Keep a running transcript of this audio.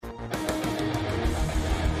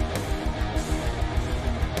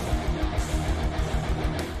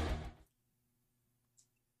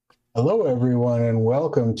Hello, everyone, and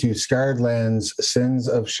welcome to Scarred Lands Sins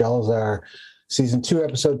of Shelzar, Season 2,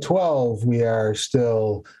 Episode 12. We are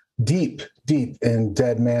still deep in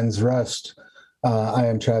Dead Man's Rust. I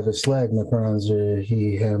am Travis Legg. My pronouns are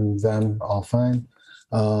he, him, them, all fine.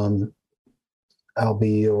 I'll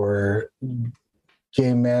be your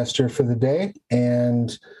game master for the day.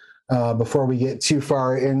 And before we get too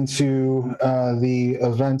far into the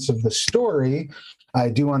events of the story, I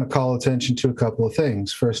do want to call attention to a couple of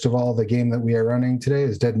things. First of all, the game that we are running today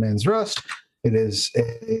is Dead Man's Rust. It is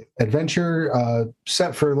an adventure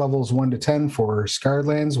set for levels 1 to 10 for Scarred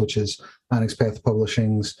Lands, which is Onyx Path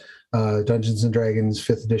Publishing's Dungeons & Dragons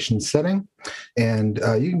 5th edition setting. And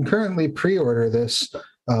you can currently pre-order this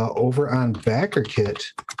over on BackerKit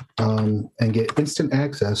and get instant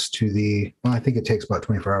access to the, well, I think it takes about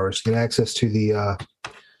 24 hours to get access to the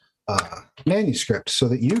manuscript so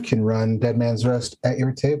that you can run Dead Man's Rust at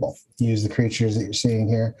your table. Use the creatures that you're seeing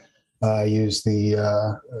here. Use the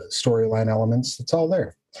storyline elements. It's all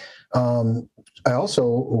there. I also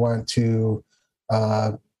want to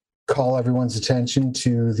call everyone's attention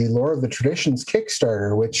to the Lore of the Traditions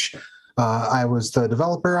Kickstarter, which I was the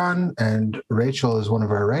developer on, and Rachel is one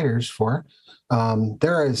of our writers for.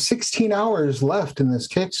 There are 16 hours left in this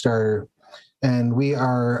Kickstarter, and we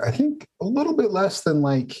are, I think, a little bit less than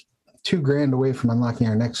like $2,000 away from unlocking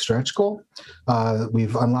our next stretch goal.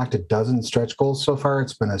 We've unlocked a dozen stretch goals so far.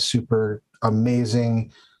 It's been a super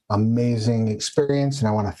amazing experience, and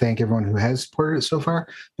I want to thank everyone who has supported it so far.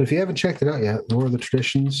 But if you haven't checked it out yet, Lore of the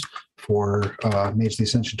Traditions for Mage the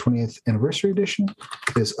Ascension 20th Anniversary Edition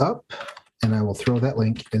is up, and I will throw that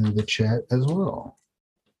link in the chat as well.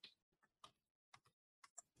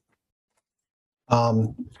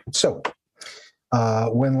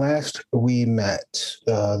 When last we met,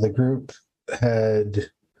 the group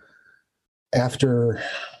had, after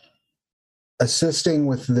assisting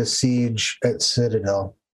with the siege at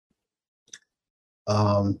Citadel,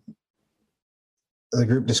 the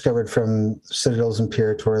group discovered from Citadel's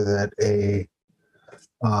Imperator that a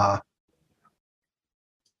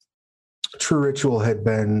true ritual had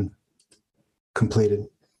been completed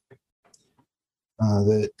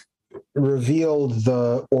that revealed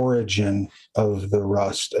the origin of the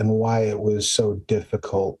rust and why it was so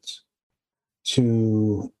difficult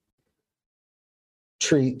to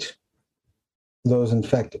treat those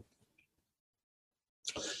infected.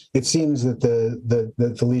 It seems that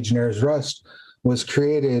the Legionnaire's rust was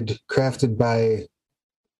crafted by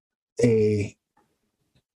a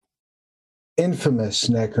infamous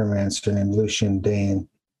necromancer named Lucian Dane,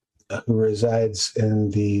 who resides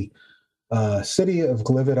in the city of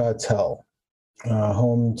Glivid-Autel,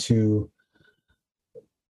 home to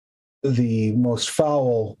the most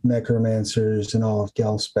foul necromancers in all of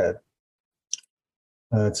Gelsped.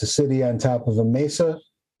 It's a city on top of a mesa.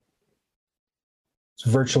 It's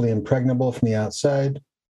virtually impregnable from the outside.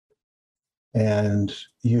 And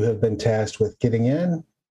you have been tasked with getting in,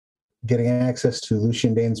 getting access to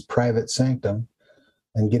Lucian Dane's private sanctum,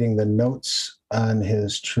 and getting the notes on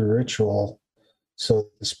his true ritual so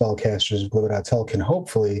the spellcasters of Glivid-Autel can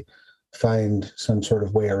hopefully find some sort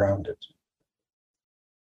of way around it.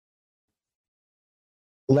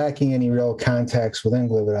 Lacking any real contacts within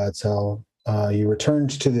Glivid-Autel, you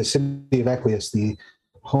returned to the city of Equi'ss, the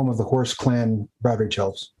home of the Horse Clan Broadreach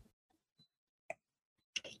Elves,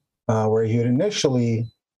 where you had initially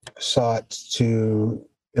sought to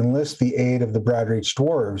enlist the aid of the Broadreach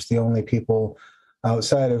Dwarves, the only people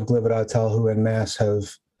outside of Glivid-Autel who en masse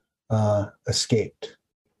have escaped.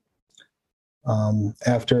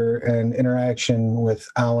 After an interaction with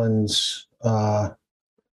Alan's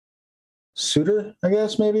suitor, I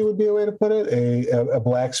guess maybe would be a way to put it, a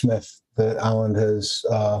blacksmith that Alan has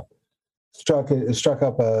struck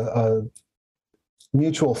up a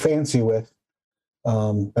mutual fancy with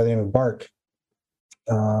by the name of Bark.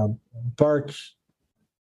 Bark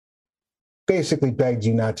basically begged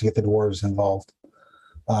you not to get the dwarves involved,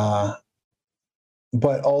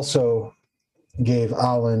 but also gave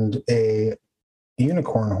Aland a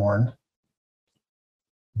unicorn horn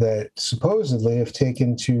that supposedly, if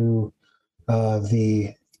taken to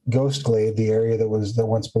the Ghost Glade, the area that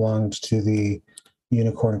once belonged to the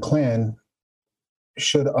Unicorn Clan,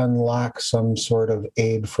 should unlock some sort of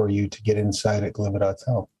aid for you to get inside at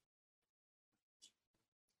Glivid-Autel.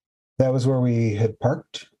 That was where we had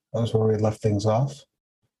parked. That was where we had left things off.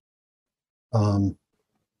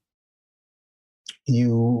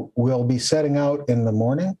 You will be setting out in the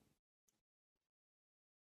morning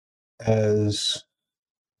as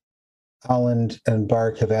Holland and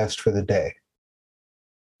Bark have asked for the day.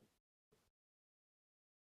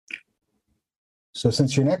 So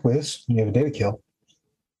since you're in Equi'ss, you have a day to kill.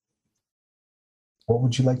 What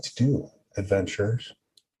would you like to do, adventurers?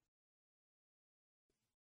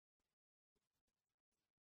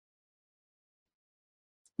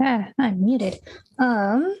 I'm muted.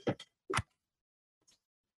 I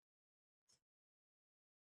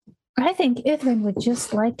think Ithrin would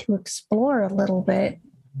just like to explore a little bit.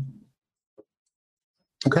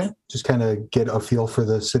 Okay, just kind of get a feel for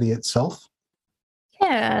the city itself.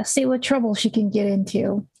 Yeah, see what trouble she can get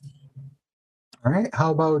into. All right, how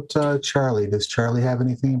about Charlie? Does Charlie have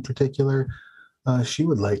anything in particular she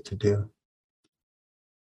would like to do?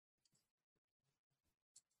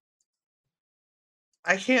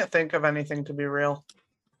 I can't think of anything, to be real.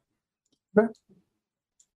 Okay.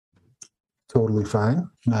 Totally fine.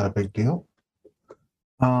 Not a big deal.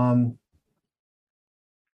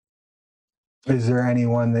 Is there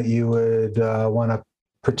anyone that you would want to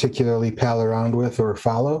particularly pal around with or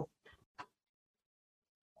follow?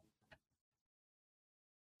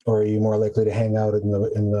 Or are you more likely to hang out in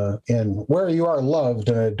the inn where you are loved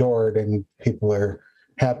and adored and people are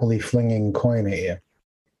happily flinging coin at you?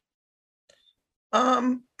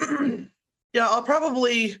 Yeah, I'll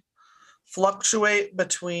probably fluctuate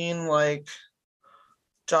between like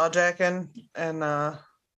jawjacking and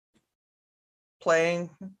playing,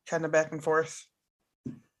 kind of back and forth.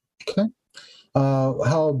 Okay.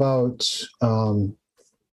 How about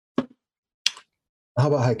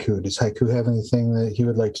Haiku? Does Haiku have anything that he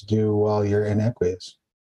would like to do while you're in Equi'ss?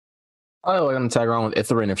 I like to tag around with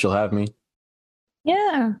Ithrin if she'll have me.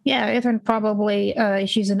 Yeah, Ithrin probably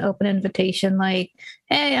issues an open invitation like,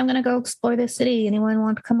 hey, I'm going to go explore this city. Anyone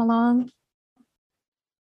want to come along?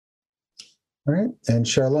 All right. And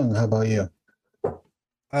Charlung, how about you?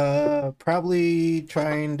 Probably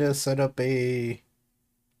trying to set up a,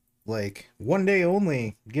 like, one day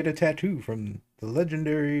only, get a tattoo from the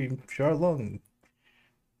legendary Charlung.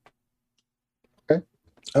 Okay.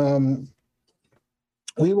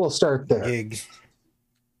 We will start there. Gig.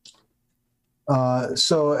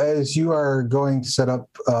 So as you are going to set up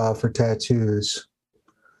for tattoos,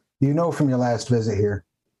 you know from your last visit here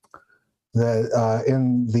that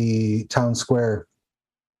in the town square,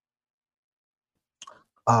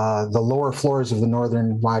 the lower floors of the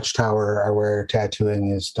northern watchtower are where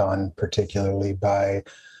tattooing is done, particularly by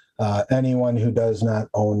anyone who does not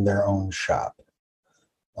own their own shop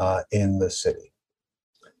in the city.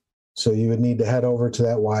 So you would need to head over to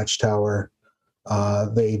that watchtower.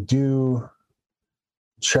 They do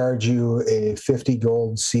charge you a 50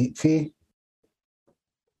 gold seat fee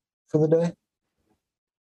for the day.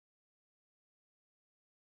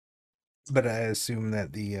 But I assume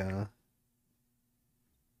that the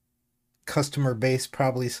customer base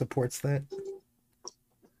probably supports that.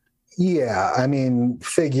 Yeah, I mean,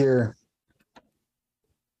 figure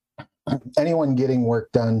anyone getting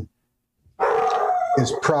work done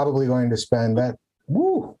is probably going to spend that.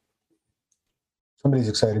 Woo! Somebody's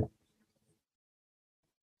excited.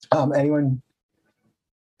 Anyone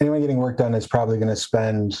getting work done is probably going to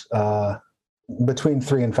spend between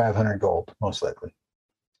 300 and 500 gold, most likely.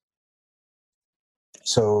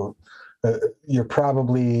 So you're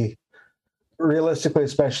probably, realistically,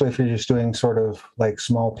 especially if you're just doing sort of like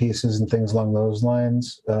small pieces and things along those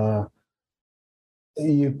lines,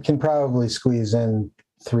 you can probably squeeze in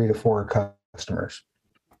 3 to 4 customers.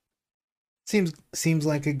 Seems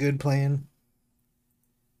like a good plan.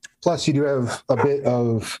 Plus, you do have a bit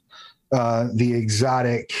of the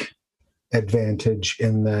exotic advantage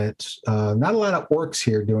in that not a lot of orcs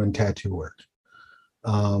here doing tattoo work.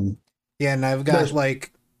 Yeah, and I've got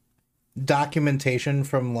like documentation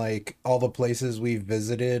from like all the places we've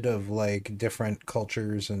visited of like different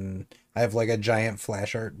cultures, and I have like a giant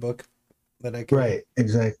flash art book that I can. Right,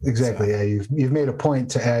 exactly. So. Yeah, you've made a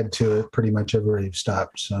point to add to it pretty much everywhere you've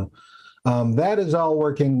stopped. So that is all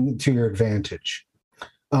working to your advantage.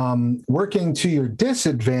 Working to your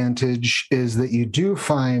disadvantage is that you do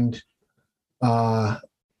find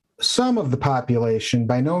some of the population,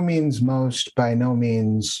 by no means most, by no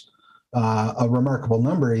means a remarkable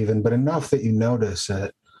number even, but enough that you notice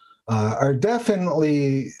it, are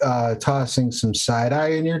definitely tossing some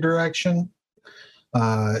side-eye in your direction.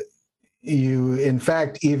 You, in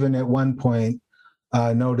fact, even at one point,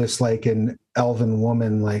 notice like an elven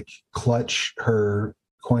woman like clutch her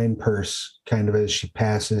coin purse kind of as she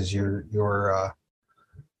passes your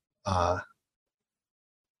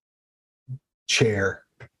chair.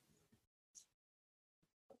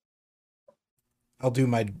 I'll do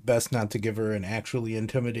my best not to give her an actually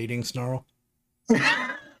intimidating snarl.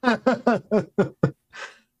 Fair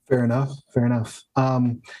enough.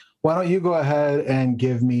 Why don't you go ahead and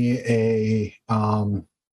give me a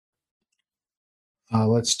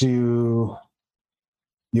let's do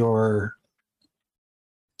your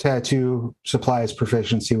tattoo supplies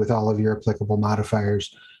proficiency with all of your applicable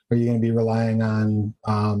modifiers, are you going to be relying on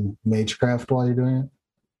Magecraft while you're doing it?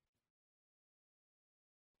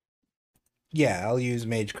 Yeah, I'll use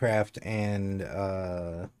Magecraft and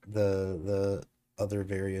the other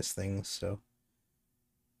various things. So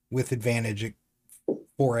with advantage at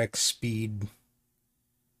 4x speed.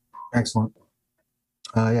 Excellent.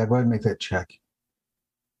 Yeah, go ahead and make that check.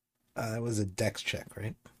 That was a dex check,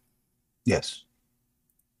 right? Yes.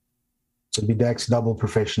 So it'd be Dex double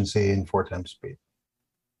proficiency and 4 times speed.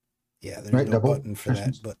 Yeah, there's Right, no double button for that,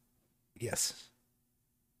 proficiency? but yes.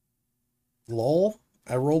 Lol.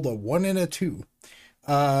 I rolled a 1 and a 2.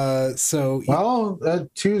 So Well,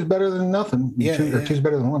 2 is better than nothing. Yeah, Two, or yeah. 2 is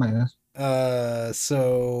better than 1, I guess.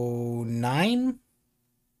 So 9.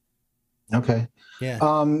 Okay.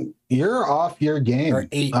 Yeah. You're off your game. Or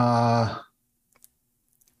 8.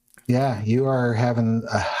 Yeah, you are having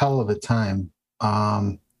a hell of a time.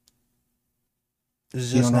 This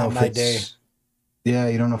is You just don't know not if my it's- day. Yeah,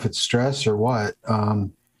 you don't know if it's stress or what.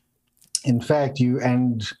 In fact, you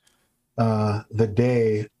end the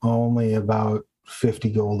day only about 50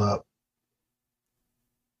 gold up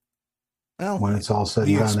Well, when it's all said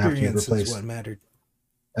the and done experience is what mattered.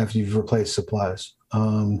 after you've replaced supplies.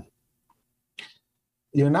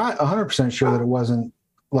 You're not 100% sure that it wasn't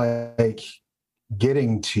like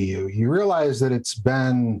getting to you. You realize that it's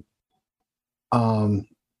been long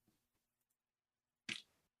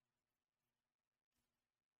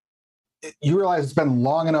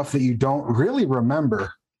enough that you don't really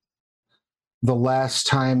remember the last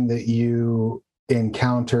time that you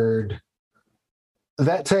encountered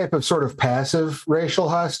that type of sort of passive racial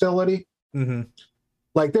hostility. Mm-hmm.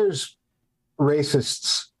 Like there's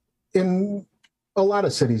racists in a lot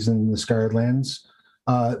of cities in the Scarred Lands,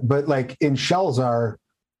 but like in Shelzar,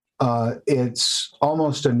 it's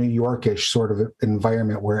almost a New Yorkish sort of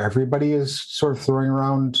environment where everybody is sort of throwing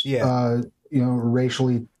around,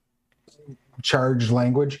 racially charged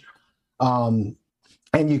language, and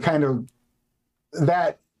you kind of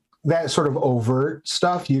that sort of overt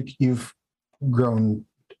stuff you've grown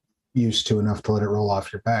used to enough to let it roll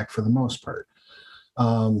off your back for the most part.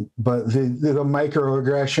 But the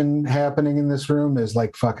microaggression happening in this room is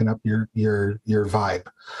like fucking up your vibe.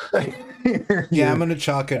 Yeah, I'm gonna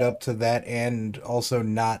chalk it up to that, and also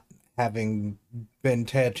not having been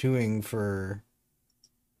tattooing for,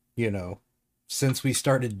 since we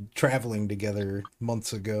started traveling together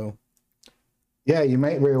months ago. Yeah, you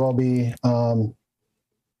might very well be,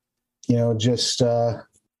 just a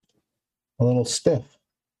little stiff.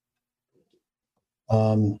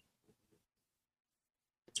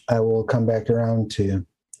 I will come back around to you.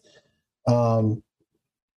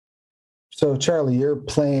 So Charlie, you're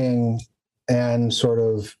playing and sort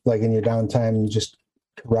of like in your downtime, just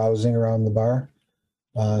carousing around the bar,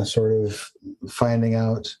 sort of finding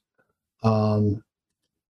out. Hearing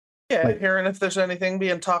if there's anything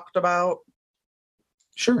being talked about.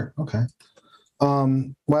 Sure. Okay.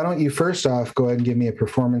 Why don't you first off go ahead and give me a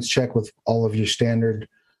performance check with all of your standard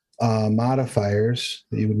modifiers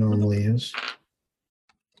that you would normally use.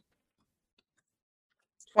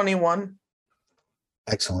 21.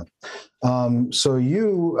 Excellent. So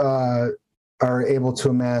you are able to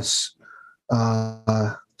amass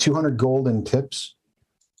 200 gold in tips.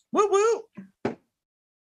 Woo woo.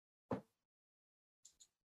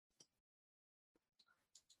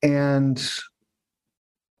 And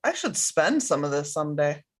I should spend some of this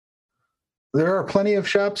someday. there are plenty of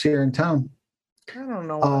shops here in town. I don't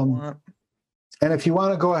know what I want. And if you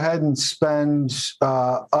want to go ahead and spend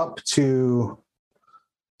up to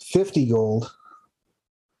 50 gold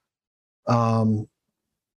as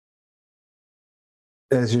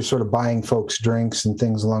you're sort of buying folks drinks and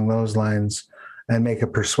things along those lines and make a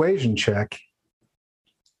persuasion check,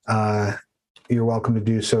 you're welcome to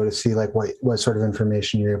do so to see like what sort of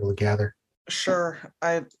information you're able to gather. Sure.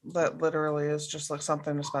 That literally is just like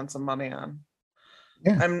something to spend some money on.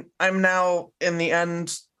 Yeah. I'm now in the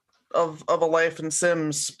end of a life in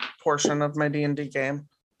Sims portion of my D&D game.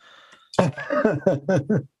 I'm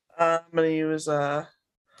gonna use what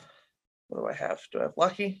do I have? Do I have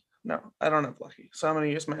lucky? No, I don't have lucky. So I'm gonna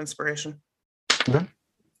use my inspiration. Okay.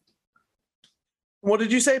 What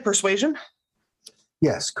did you say? Persuasion?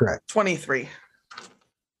 Yes, correct. 23.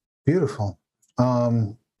 Beautiful.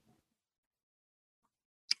 All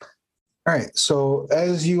right. So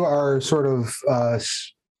as you are sort of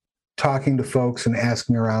talking to folks and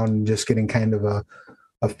asking around and just getting kind of a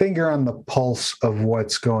finger on the pulse of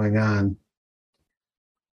what's going on,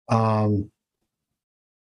 I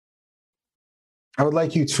would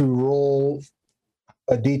like you to roll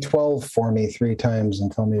a d12 for me 3 times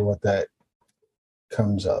and tell me what that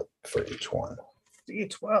comes up for each one.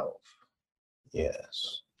 D12.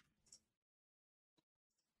 Yes.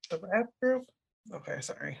 The rap group? Okay,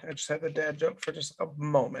 sorry. I just had the dad joke for just a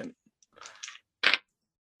moment.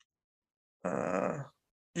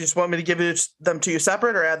 You just want me to give them to you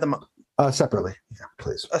separate or add them up? Separately. Yeah,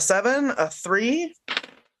 please. A 7, a 3,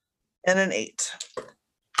 and an 8.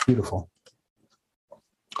 Beautiful.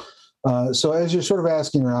 So as you're sort of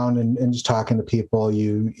asking around and just talking to people,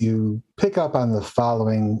 you pick up on the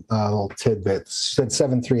following little tidbits. You said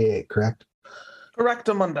 738, correct?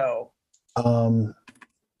 Correctamundo.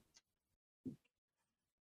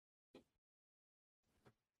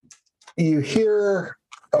 You hear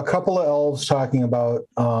a couple of elves talking about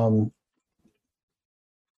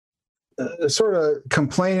sort of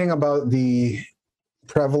complaining about the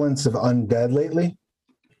prevalence of undead lately.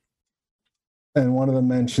 And one of them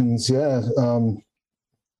mentions,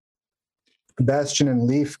 Bastion and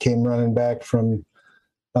Leaf came running back from,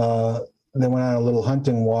 they went on a little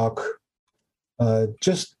hunting walk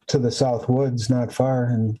just to the south woods, not far,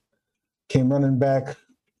 and came running back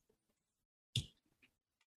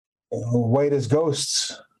white as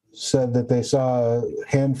ghosts, said that they saw a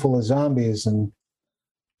handful of zombies and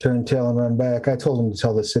turned tail and run back. I told them to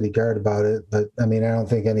tell the city guard about it, but I mean, I don't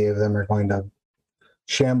think any of them are going to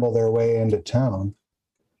shamble their way into town.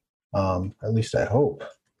 At least I hope.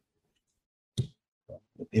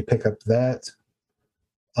 You pick up that.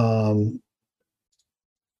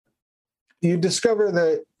 You discover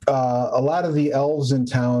that a lot of the elves in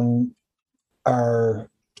town are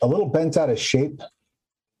a little bent out of shape.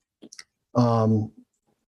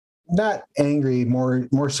 Not angry,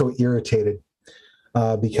 more so irritated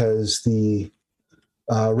because the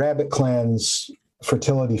Rabbit Clan's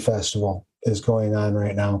fertility festival is going on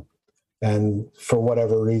right now, and for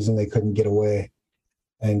whatever reason they couldn't get away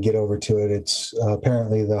and get over to it. It's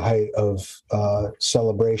apparently the height of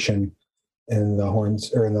celebration in the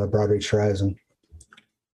Horns or in the Broadreach Horizon.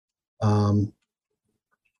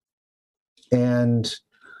 And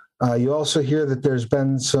you also hear that there's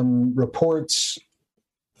been some reports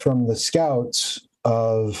from the scouts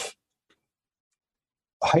of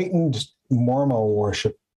heightened Mormo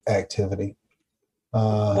worship activity.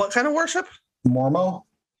 What kind of worship? Mormo,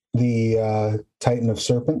 the Titan of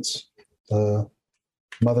Serpents, the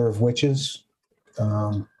mother of witches,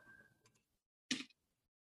 the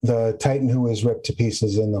Titan who was ripped to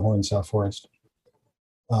pieces in the Hornshaw Forest.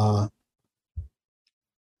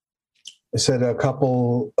 It said a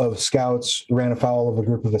couple of scouts ran afoul of a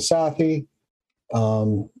group of Asathi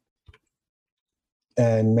and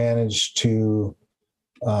managed to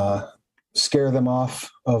scare them off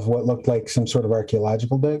of what looked like some sort of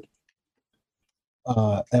archaeological dig.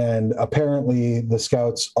 And apparently the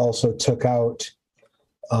scouts also took out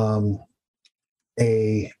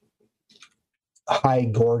a high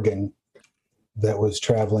gorgon that was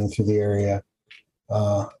traveling through the area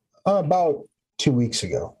about 2 weeks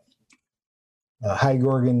ago. High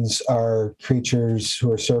gorgons are creatures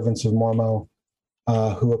who are servants of Mormo,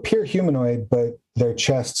 who appear humanoid, but their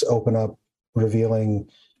chests open up, revealing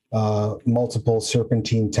multiple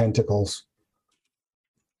serpentine tentacles.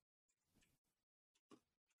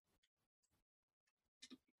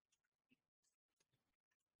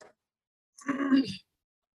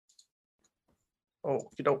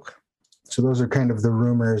 Okie doke. So those are kind of the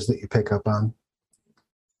rumors that you pick up on.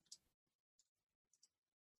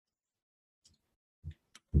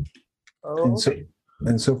 Oh,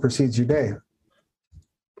 And so proceeds your day.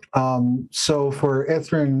 So for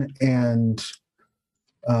Ithrin and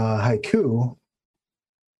Haiku,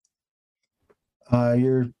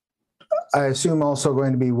 you're, I assume, also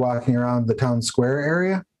going to be walking around the town square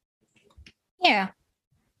area? Yeah.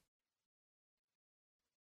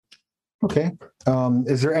 Okay.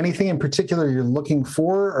 Is there anything in particular you're looking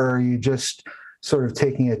for, or are you just sort of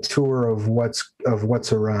taking a tour of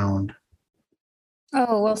what's around?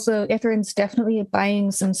 Oh, well, so Ithrin's definitely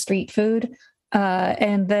buying some street food,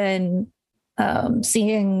 and then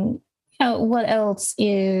seeing what else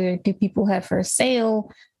do people have for sale,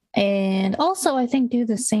 and also I think do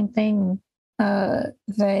the same thing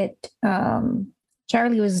that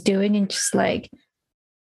Charlie was doing, and just like,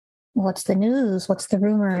 what's the news? What's the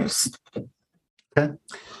rumors? Okay.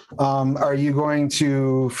 Are you going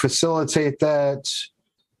to facilitate that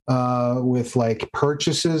with like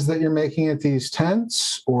purchases that you're making at these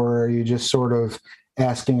tents, or are you just sort of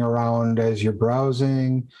asking around as you're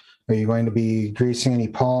browsing? Are you going to be greasing any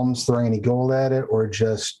palms, throwing any gold at it, or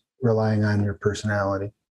just relying on your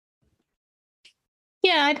personality?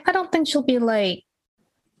 Yeah, I don't think she'll be like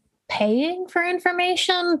paying for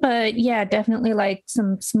information, but yeah, definitely like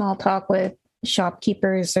some small talk with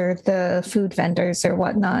shopkeepers or the food vendors or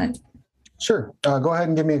whatnot. Sure. Go ahead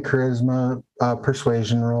and give me a charisma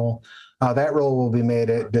persuasion roll. That roll will be made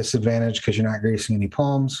at disadvantage because you're not greasing any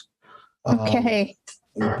palms. Okay.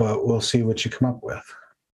 But we'll see what you come up with.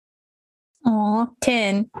 Aw,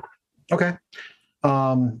 10. Okay.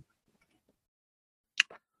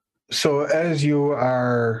 So as you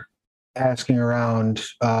are asking around,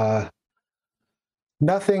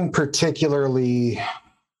 nothing particularly,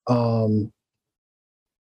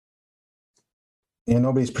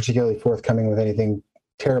 nobody's particularly forthcoming with anything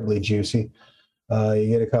terribly juicy. You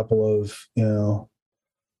get a couple of,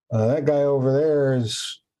 that guy over there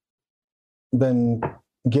has been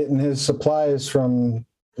getting his supplies from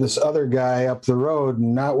this other guy up the road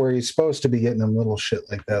and not where he's supposed to be getting them, little shit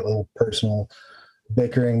like that, little personal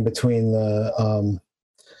bickering between the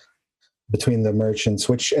merchants,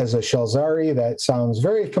 which as a Shalzari, that sounds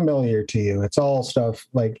very familiar to you. It's all stuff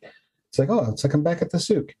like, it's like I'm back at the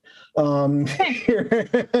souk.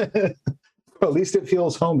 At least it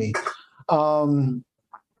feels homey. How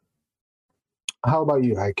about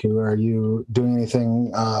you, Haiku? Are you doing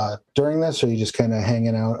anything during this, or are you just kind of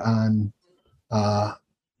hanging out on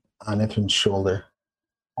Ithrin's shoulder?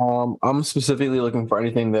 I'm specifically looking for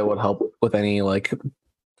anything that would help with any like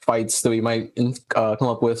fights that we might come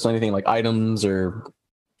up with. So anything like items or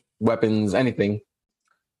weapons, anything.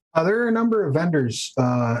 There are a number of vendors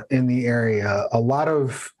in the area. A lot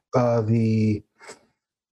of the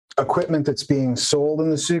equipment that's being sold in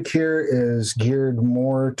the souk here is geared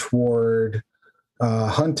more toward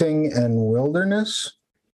hunting and wilderness.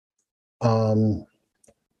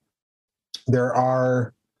 There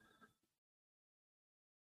are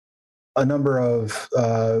a number of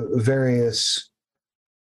various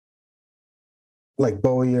like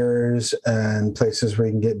bowyers and places where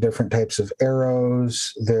you can get different types of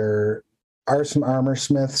arrows. There are some armor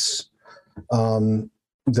smiths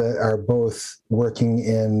that are both working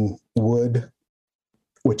in wood,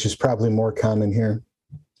 which is probably more common here.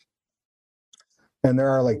 And there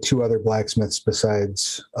are like two other blacksmiths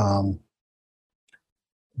besides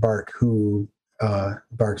Bark, who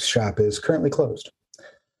Bark's shop is currently closed.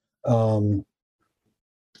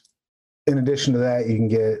 In addition to that, you can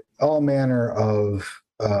get all manner of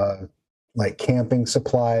like camping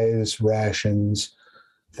supplies, rations,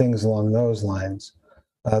 things along those lines.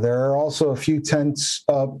 There are also a few tents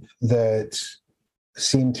up that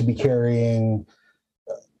seem to be carrying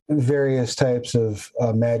various types of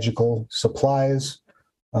magical supplies,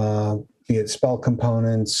 be it spell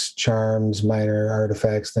components, charms, minor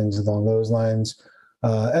artifacts, things along those lines.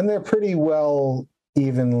 And they're pretty well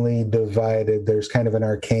evenly divided. There's kind of an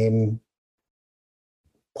arcane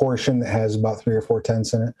portion that has about 3 or 4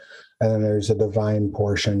 tents in it. And then there's a divine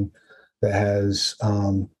portion that has,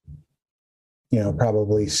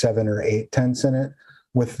 probably 7 or 8 tents in it,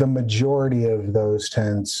 with the majority of those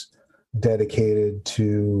tents dedicated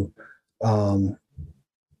to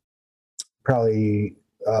probably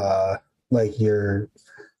like your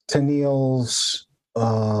Tennille's,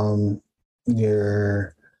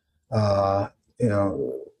 your I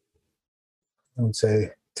would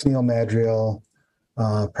say Tennille Madriel,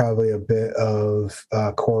 probably a bit of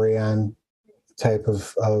Corian type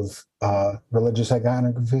of religious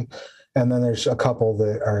iconography. And then there's a couple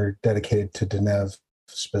that are dedicated to Denev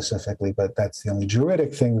specifically, but that's the only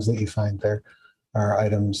druidic things that you find there are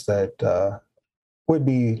items that would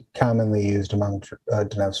be commonly used among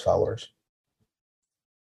Denev's followers.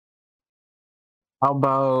 How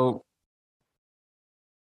about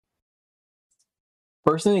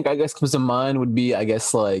first thing I guess comes to mind would be, I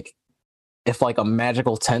guess, like if like a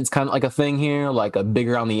magical tent's kind of like a thing here, like a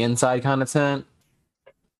bigger on the inside kind of tent.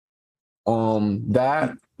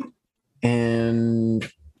 That and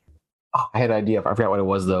I had an idea. I forgot what it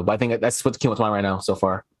was though, but I think that's what came to mind right now so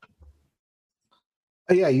far.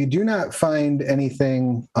 Yeah, you do not find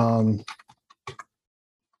anything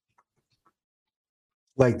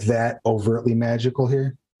like that overtly magical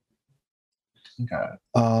here. Okay.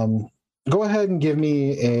 Go ahead and give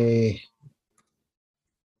me a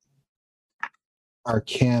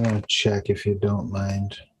Arcana check if you don't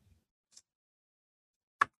mind.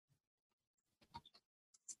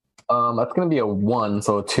 That's gonna be a 1,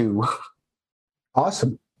 so a 2.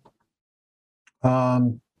 Awesome.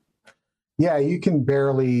 Yeah, you can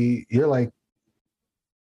barely. You're like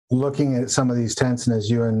looking at some of these tents, and as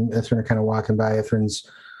you and Ithrin are kind of walking by, Ithrin's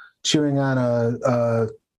chewing on a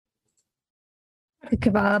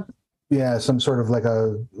kebab. Yeah, some sort of like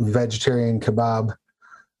a vegetarian kebab.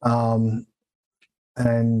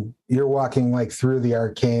 And you're walking like through the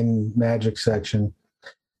arcane magic section.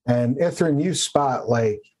 And Ithrin, you spot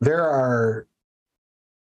like there are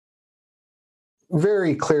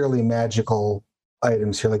very clearly magical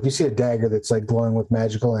items here. Like you see a dagger that's like glowing with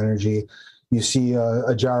magical energy. You see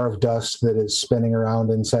a jar of dust that is spinning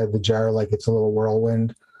around inside the jar like it's a little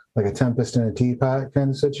whirlwind, like a tempest in a teapot kind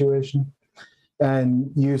of situation.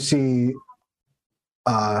 And you see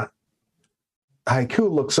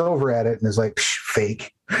Haiku looks over at it and is like,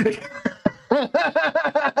 fake.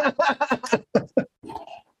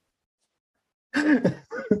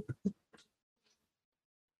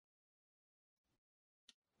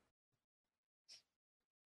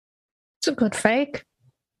 It's a good fake.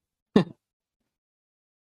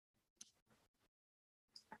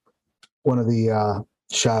 One of the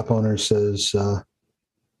shop owners says,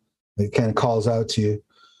 it kind of calls out to you.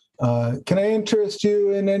 Can I interest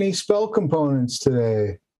you in any spell components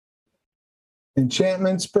today?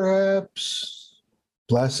 Enchantments, perhaps?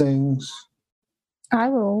 Blessings? I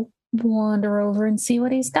will wander over and see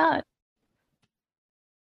what he's got.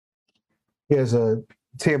 He has a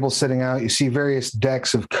table sitting out. You see various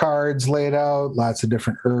decks of cards laid out, lots of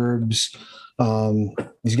different herbs.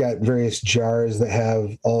 He's got various jars that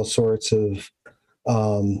have all sorts of,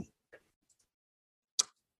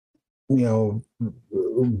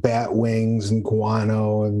 bat wings and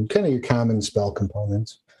guano and kind of your common spell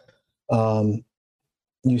components.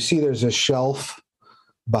 You see there's a shelf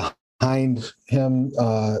behind him.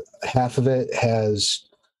 Half of it has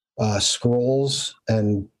scrolls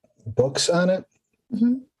and books on it.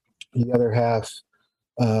 Mm-hmm. The other half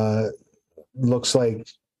looks like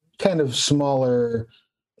kind of smaller,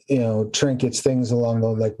 trinkets, things along the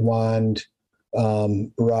like wand,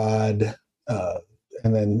 rod,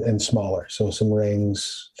 and smaller. So some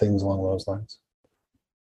rings, things along those lines.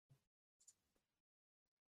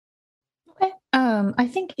 Okay. I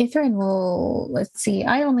think Ithrin will, let's see,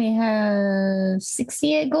 I only have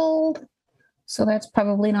 68 gold, so that's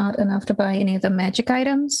probably not enough to buy any of the magic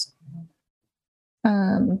items.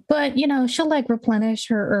 But she'll like replenish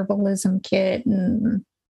her herbalism kit and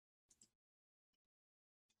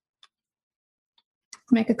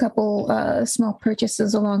make a couple small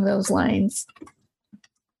purchases along those lines.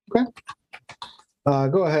 Okay.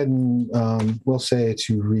 Go ahead and we'll say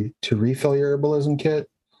to refill your herbalism kit.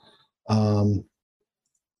 Are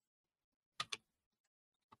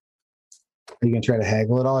you going to try to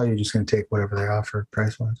haggle it all, or are you just going to take whatever they offer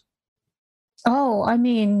price-wise? Oh, I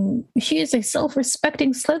mean, she is a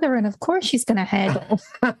self-respecting Slytherin. Of course she's going to haggle.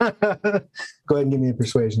 Go ahead and give me a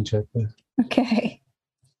persuasion check, please. Okay.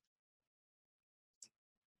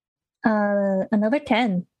 Another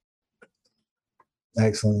 10.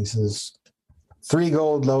 Excellent. He says, 3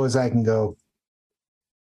 gold, low as I can go.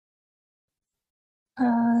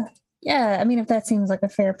 Yeah, I mean, if that seems like a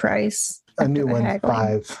fair price. A new one,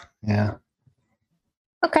 haggling. 5. Yeah.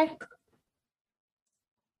 Okay.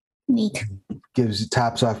 Neat. Gives you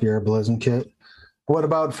tops off your herbalism kit. What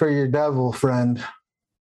about for your devil friend?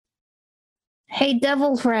 Hey,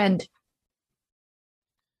 devil friend.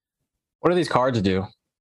 What do these cards do?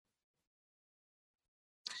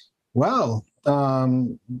 Well,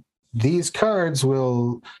 these cards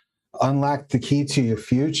will unlock the key to your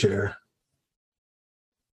future.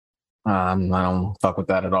 I don't fuck with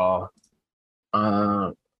that at all.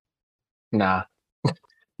 Nah.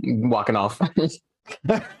 Walking off. I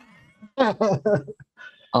don't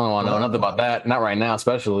want to know nothing about that. Not right now,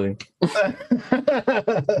 especially.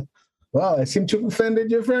 Well, I seem to have offended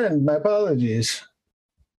your friend. My apologies.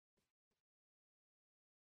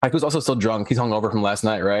 Haiku's also still drunk. He's hungover from last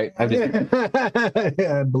night, right? I just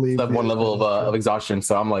I believe have one level of exhaustion,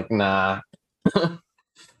 so I'm like, nah.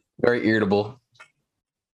 Very irritable.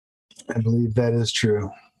 I believe that is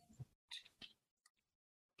true.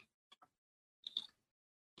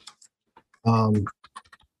 Yeah,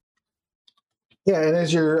 and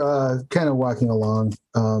as you're kind of walking along,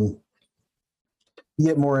 you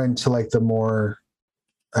get more into like the more,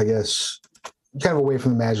 I guess, kind of away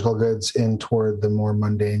from the magical goods in toward the more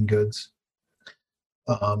mundane goods.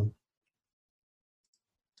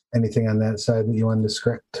 Anything on that side that you wanted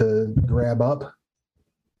to grab up?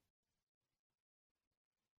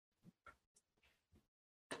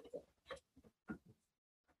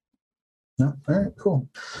 No? All right, cool.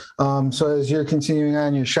 So as you're continuing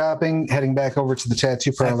on your shopping, heading back over to the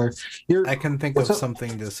tattoo parlor, I can think of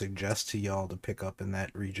something to suggest to y'all to pick up in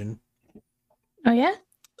that region. Oh, yeah?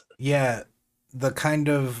 Yeah, the kind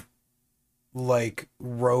of like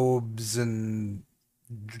robes and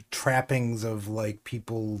trappings of like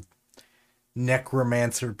people,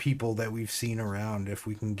 necromancer people that we've seen around. If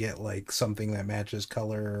we can get like something that matches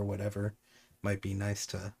color or whatever, might be nice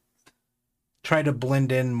to try to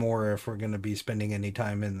blend in more if we're going to be spending any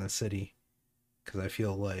time in the city. Because I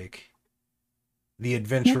feel like The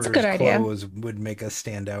adventurer's good idea. clothes would make us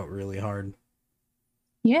stand out really hard.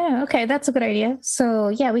 Yeah, okay, that's a good idea. So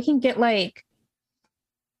yeah, we can get like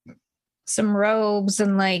some robes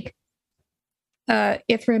and like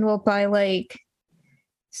Ithrin will buy like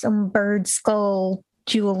some bird skull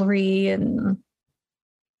jewelry and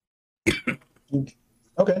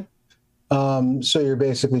Okay. So you're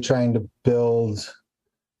basically trying to build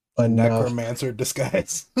enough. Necromancer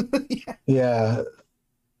disguise. Yeah.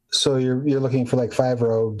 So you're looking for like 5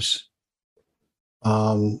 robes.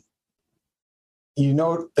 You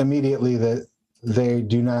note immediately that they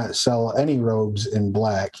do not sell any robes in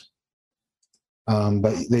black,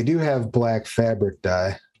 but they do have black fabric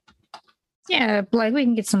dye. yeah, like we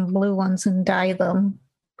can get some blue ones and dye them.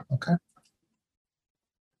 Okay.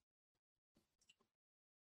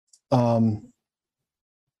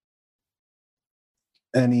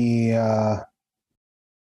 Any and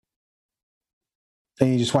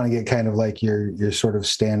you just want to get kind of like your sort of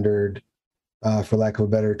standard, for lack of a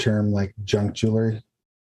better term, like junk jewelry.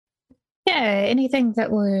 Yeah, anything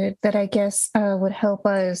that I guess would help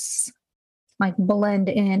us like blend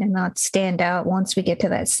in and not stand out once we get to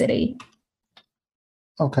that city.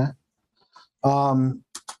 Okay. And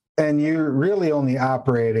you're really only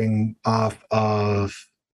operating off of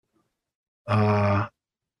kind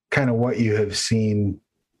of what you have seen,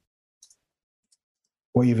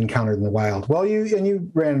 what you've encountered in the wild. Well,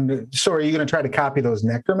 you ran. So, are you going to try to copy those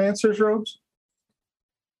necromancer's robes?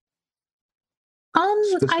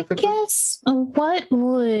 I guess what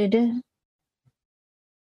would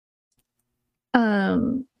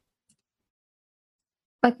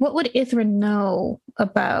like what would Ithra know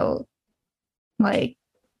about like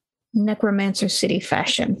necromancer city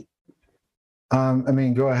fashion? I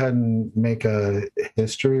mean, go ahead and make a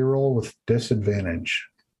history roll with disadvantage.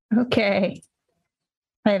 Okay.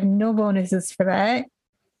 I have no bonuses for that.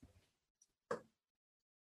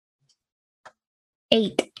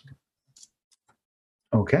 8.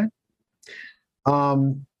 Okay.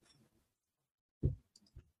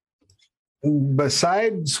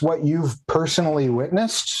 Besides what you've personally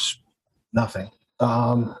witnessed, nothing.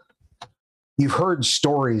 You've heard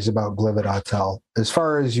stories about Glividatel. As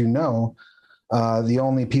far as you know, the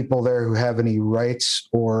only people there who have any rights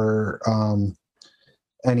or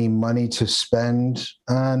any money to spend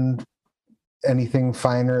on anything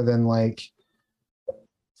finer than like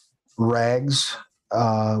rags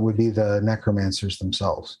would be the necromancers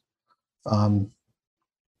themselves.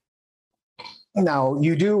 Now,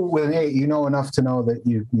 you do, with an 8, you know enough to know that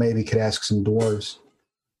you maybe could ask some dwarves.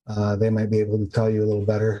 They might be able to tell you a little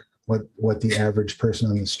better what the average person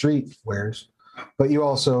on the street wears. But you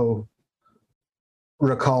also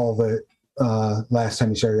recall that last time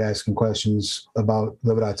you started asking questions about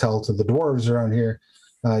Glividatel to the dwarves around here,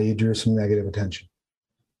 you drew some negative attention.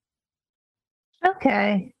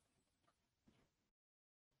 Okay.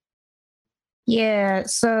 Yeah,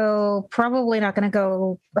 so probably not going to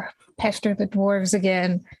go pester the dwarves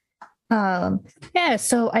again. Yeah,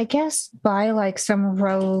 so I guess buy like some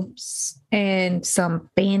robes and some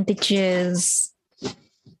bandages.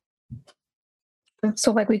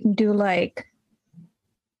 So like we can do like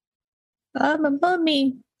I'm a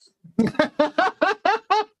mummy.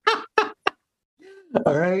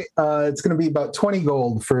 All right. It's going to be about 20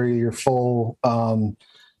 gold for your full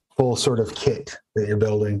sort of kit that you're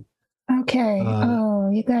building. Okay.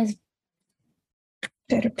 You guys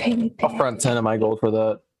better pay me back. I'll front 10 of my gold for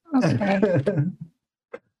that. Okay.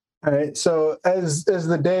 All right. So as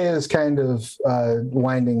the day is kind of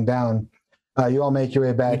winding down, you all make your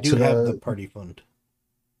way back We do to have the party fund.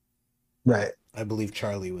 Right. I believe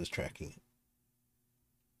Charlie was tracking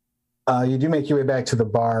You do make your way back to the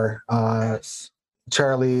bar. Yes.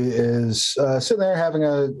 Charlie is sitting there having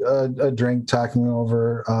a drink, talking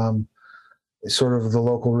over sort of the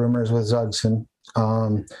local rumors with Zugson.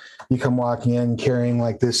 You come walking in carrying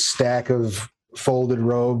like this stack of folded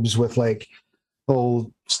robes with like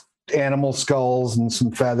old animal skulls and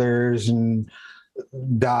some feathers and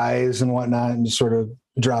dyes and whatnot, and just sort of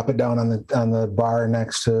drop it down on the bar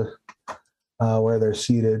next to where they're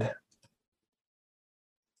seated.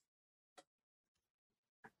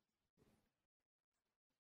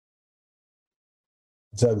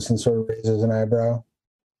 Zugson sort of raises an eyebrow.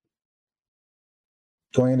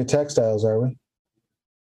 Going into textiles, are we?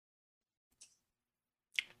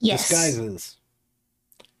 Yes. Disguises.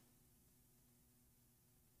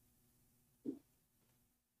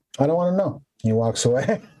 I don't want to know. He walks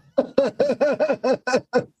away.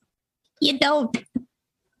 You don't.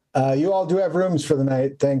 You all do have rooms for the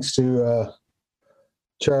night, thanks to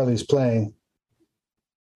Charlie's playing.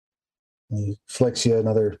 He flicks you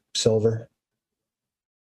another silver.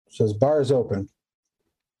 Says, bar is open.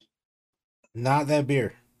 Not that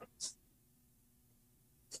beer.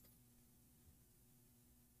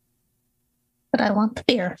 But I want the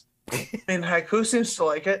beer. And Haiku seems to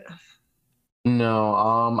like it. No,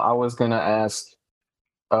 I was gonna ask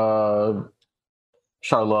Charlong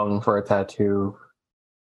for a tattoo.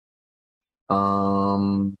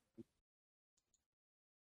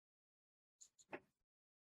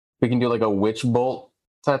 We can do like a witch bolt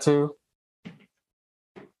tattoo.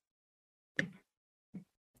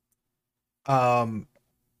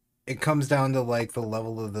 It comes down to like the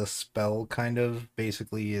level of the spell, kind of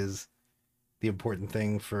basically is the important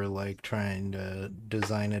thing for like trying to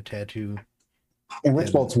design a tattoo. And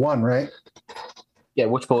Witch Bolt's 1, right? Yeah,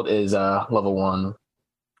 witch bolt is level 1.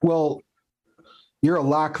 Well, you're a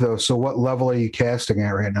lock though, so what level are you casting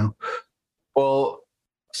at right now? Well,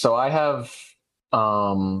 so I have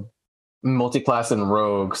multi-class and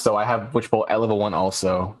rogue, so I have witch bolt at level 1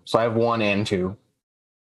 also. So I have 1 and 2.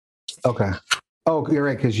 Okay. Oh, you're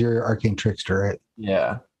right, because you're Arcane Trickster, right?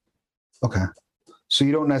 Yeah. Okay. So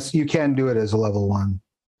you don't you can do it as a level 1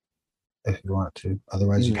 if you want to.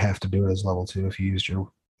 Otherwise, you'd have to do it as level 2 if you used your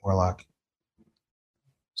Warlock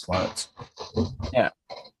slots. Yeah.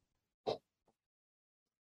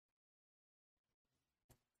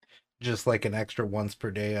 Just like an extra once per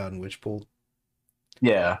day on Witch Bolt.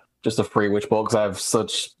 Yeah, just a free witch bolt because I have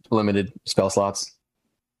such limited spell slots.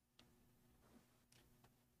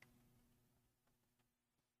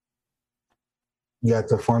 You got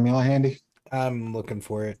the formula handy? I'm looking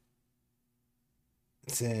for it.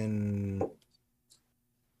 It's in...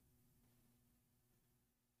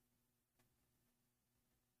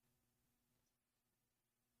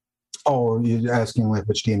 Oh, you're asking like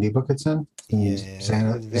which D&D book it's in? Yeah,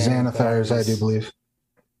 Xanathar's, I do believe.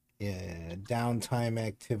 Yeah, downtime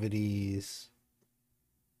activities.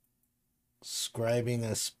 Scribing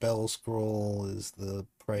a spell scroll is the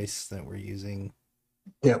price that we're using.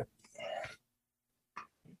 Yep.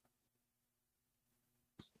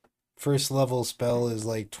 First level spell is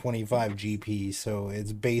like 25 GP, so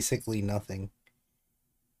it's basically nothing.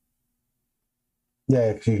 Yeah,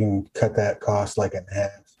 if you can cut that cost like in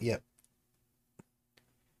half. Yep.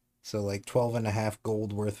 So like 12.5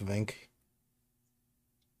 gold worth of ink.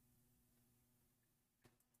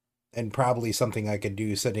 And probably something I could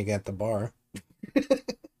do sitting at the bar.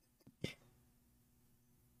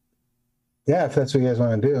 Yeah, if that's what you guys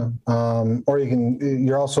want to do. Or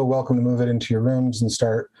you're also welcome to move it into your rooms and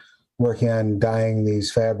start working on dyeing these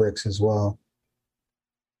fabrics as well.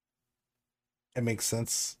 It makes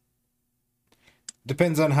sense.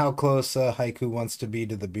 Depends on how close Haiku wants to be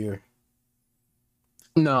to the beer.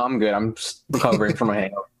 No, I'm good. I'm just recovering from my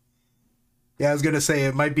hangover. Yeah, I was going to say,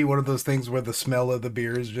 it might be one of those things where the smell of the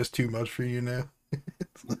beer is just too much for you now.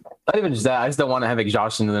 Not even just that. I just don't want to have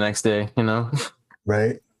exhaustion the next day, you know?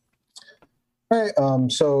 Right. All right.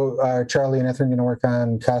 So are Charlie and Ithrin going to work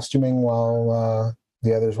on costuming while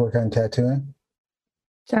the others work on tattooing?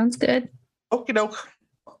 Sounds good. Okie doke.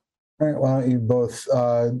 All right. Why don't you both,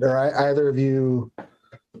 or either of you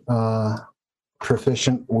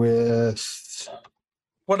proficient with...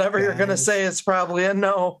 Whatever you're going to say is probably a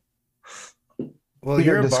no. Well,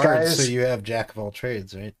 you're a bard, disguise. so you have jack of all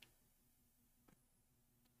trades, right?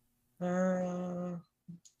 The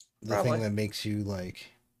Probably. thing that makes you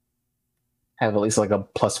like... Have at least like a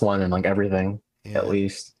 +1 and like everything, Yeah. at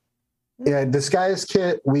least. Yeah, disguise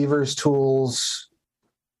kit, weaver's tools.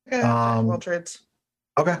 Yeah, jack of all trades.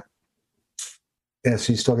 Okay. Yeah,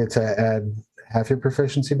 so you still get to add half your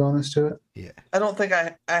proficiency bonus to it? Yeah. I don't think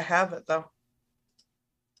I have it, though.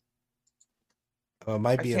 It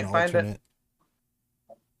might I be an can't find it. alternate.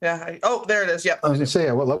 Yeah. Oh, there it is. Yep. I was going to say,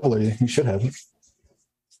 yeah, what level are you? You should have it.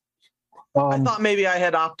 I thought maybe I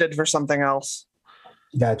had opted for something else.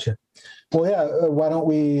 Gotcha. Well, yeah, why don't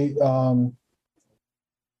we...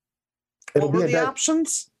 What were the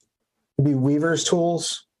options? It'd be weaver's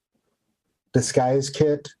tools, disguise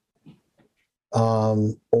kit,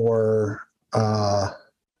 or I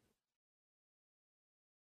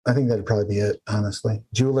think that'd probably be it, honestly.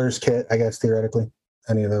 Jeweler's kit, I guess, theoretically.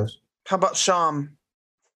 Any of those. How about Sham?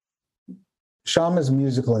 Sham is a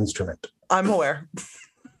musical instrument. I'm aware.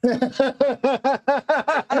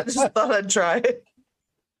 I just thought I'd try it.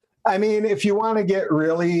 I mean, if you want to get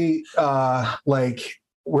really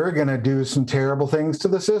we're going to do some terrible things to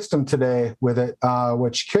the system today with it,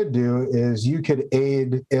 what you could do is you could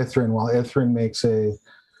aid Ithrin while Ithrin makes a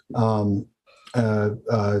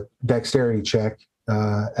dexterity check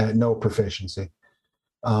at no proficiency.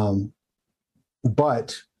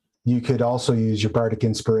 But you could also use your bardic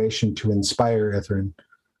inspiration to inspire Ithrin,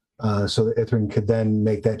 so that Ithrin could then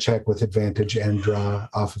make that check with advantage and draw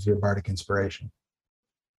off of your bardic inspiration.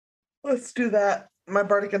 Let's do that. My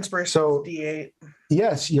bardic inspiration So- is D8.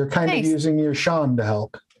 Yes, you're kind Nice. of using your Sean to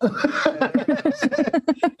help.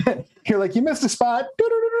 You're like, you missed a spot.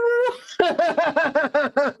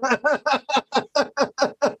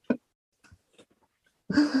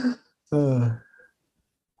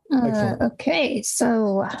 Excellent. Okay,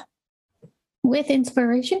 so with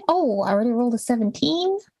inspiration, I already rolled a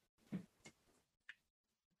 17.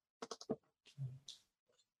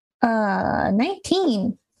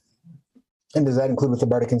 19. And does that include with the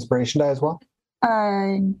bardic inspiration die as well?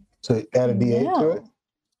 So add a D8 to it?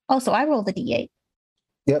 Also, I rolled a D8.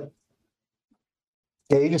 Yep.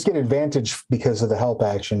 Yeah, you just get advantage because of the help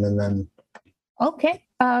action, and then Okay,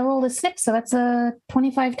 I rolled a 6, so that's a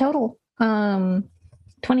 25 total.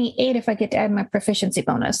 28 if I get to add my proficiency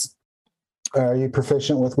bonus. are you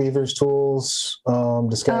proficient with Weaver's tools,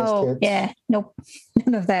 disguise kits? Yeah, nope,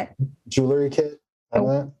 none of that. Jewelry kit? None of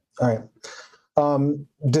that? All right.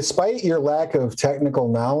 Despite your lack of technical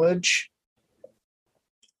knowledge,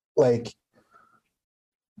 like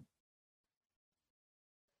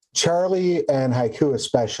Charlie and Haiku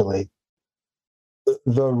especially,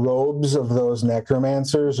 the robes of those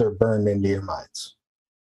necromancers are burned into your minds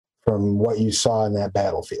from what you saw in that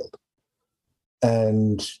battlefield.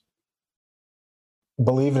 And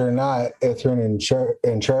believe it or not, Ithrin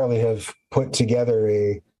and Charlie have put together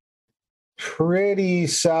a pretty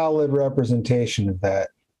solid representation of that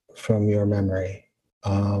from your memory.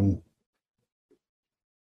 You're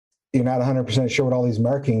not 100% sure what all these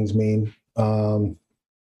markings mean,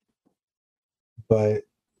 but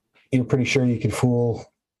you're pretty sure you could fool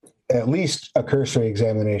at least a cursory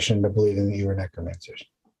examination to believing that you were necromancers.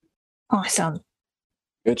 Awesome.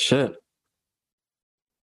 Good shit.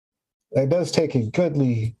 That does take a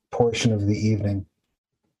goodly portion of the evening.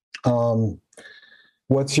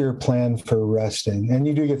 What's your plan for resting? And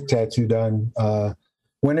you do get the tattoo done.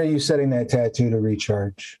 When are you setting that tattoo to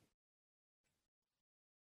recharge?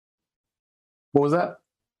 What was that?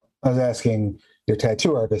 I was asking your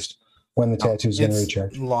tattoo artist when the tattoo's going to It's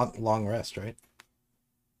recharge. long rest, right?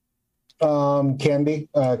 Can be.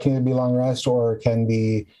 Can either be long rest or can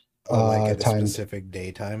be Like at a timed. specific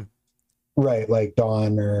daytime. Right, like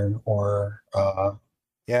dawn or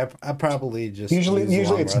Yeah, I probably just usually use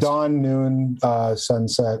long it's rest. dawn, noon,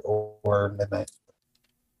 sunset, or midnight.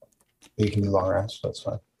 You can do long rest. That's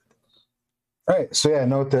fine. All right. So yeah,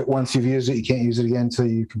 note that once you've used it, you can't use it again until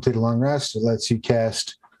you complete a long rest. It lets you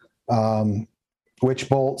cast witch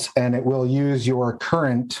bolts, and it will use your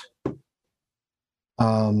current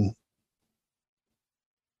spell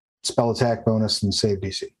attack bonus and save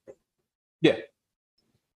DC. Yeah.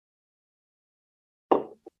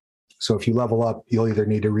 So if you level up, you'll either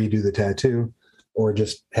need to redo the tattoo or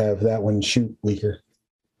just have that one shoot weaker.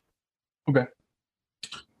 Okay.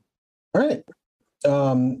 All right.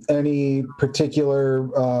 Any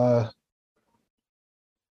particular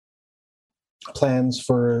plans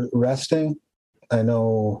for resting? I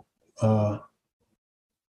know that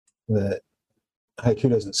Haiku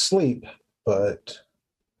doesn't sleep, but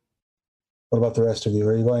what about the rest of you?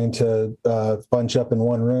 Are you going to bunch up in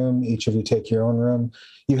one room? Each of you take your own room.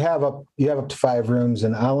 You have up to 5 rooms,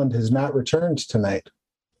 and Alan has not returned tonight.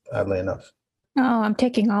 Oddly enough. Oh, I'm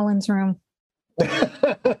taking Olin's room.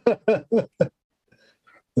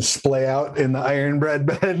 Splay out in the iron bread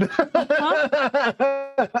bed.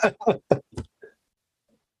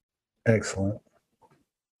 Excellent.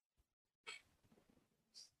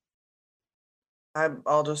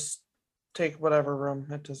 I'll just take whatever room.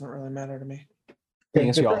 It doesn't really matter to me. I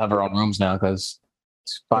guess we all have our own rooms now because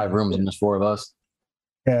it's 5 rooms and there's 4 of us.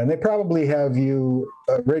 Yeah, and they probably have you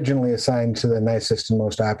originally assigned to the nicest and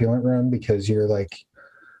most opulent room because you're like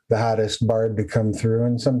the hottest bard to come through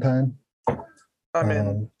in some time. I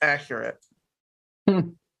mean, accurate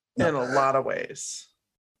in a lot of ways.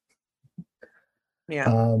 Yeah.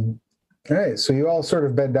 All right, so you all sort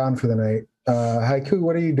of bed down for the night. Haiku,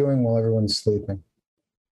 what are you doing while everyone's sleeping?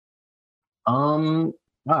 That's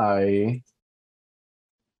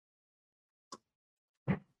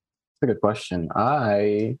a good question.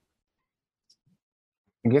 I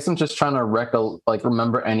guess I'm just trying to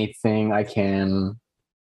remember anything I can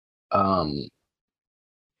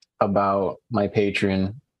about my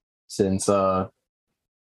patron, since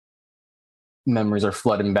memories are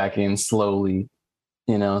flooding back in slowly,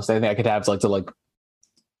 so I think I could have I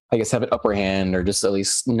guess have an upper hand, or just at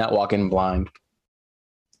least not walk in blind.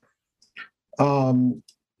 Sure.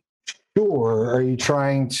 Are you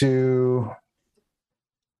trying to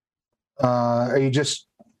are you just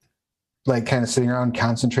like kind of sitting around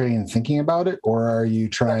concentrating and thinking about it, or are you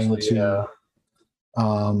trying to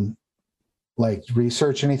like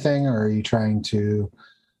research anything, or are you trying to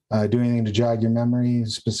Do anything to jog your memory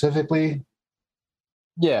specifically?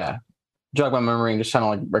 Yeah, jog my memory and just trying to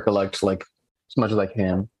like recollect like as much as I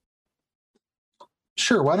can.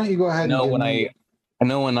 Sure. Why don't you go ahead and give me... I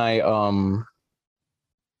know when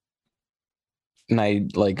I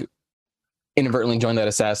like inadvertently joined that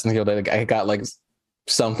assassin guild, I got like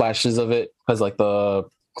some flashes of it because like the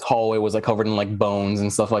hallway was like covered in like bones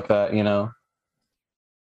and stuff like that, you know.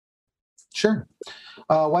 Sure.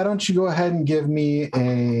 Why don't you go ahead and give me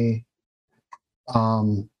a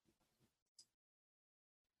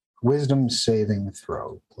wisdom saving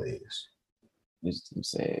throw, please? Wisdom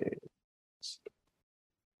save.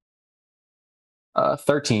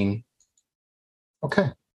 13.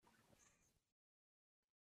 Okay.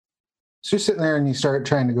 So you're sitting there and you start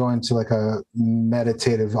trying to go into like a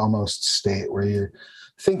meditative almost state where you're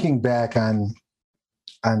thinking back on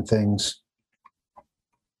things.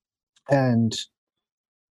 And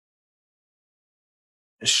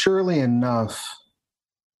surely enough,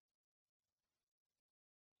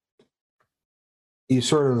 you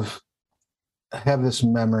sort of have this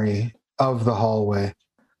memory of the hallway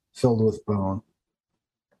filled with bone.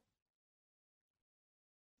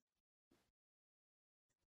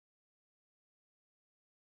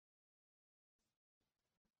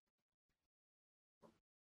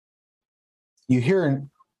 You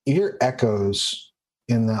hear echoes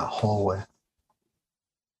in that hallway.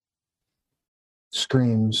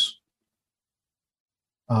 Screams,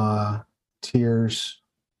 tears,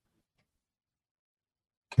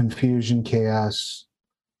 confusion, chaos,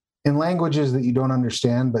 in languages that you don't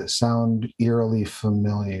understand but sound eerily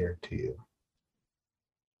familiar to you.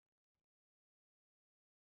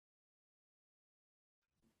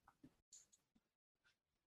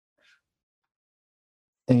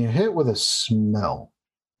 And you're hit with a smell.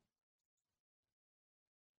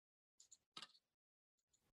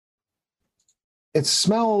 It's a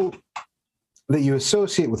smell that you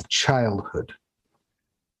associate with childhood.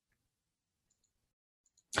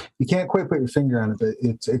 You can't quite put your finger on it, but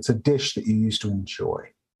it's a dish that you used to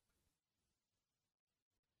enjoy.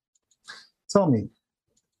 Tell me,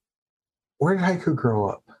 where did Haiku grow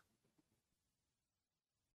up?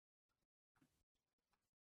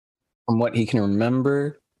 From what he can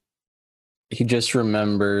remember, he just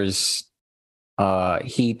remembers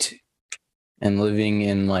heat and living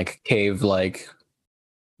in like cave-like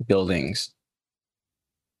buildings.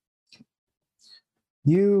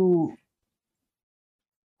 You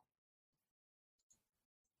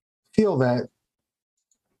feel that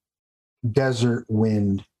desert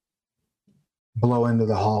wind blow into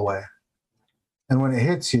the hallway. And when it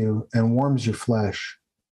hits you and warms your flesh,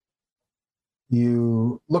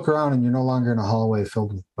 you look around and you're no longer in a hallway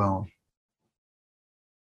filled with bone.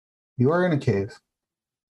 You are in a cave.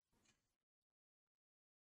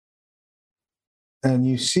 And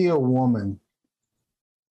you see a woman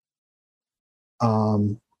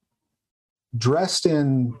dressed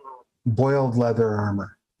in boiled leather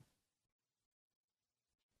armor.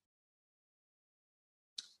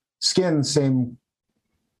 Skin, same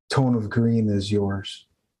tone of green as yours.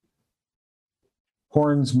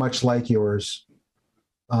 Horns much like yours.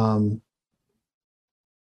 But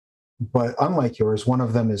unlike yours, one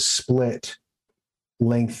of them is split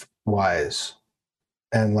lengthwise.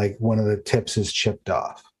 And like one of the tips is chipped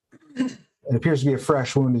off. It appears to be a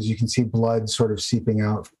fresh wound, as you can see blood sort of seeping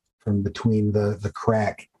out from between the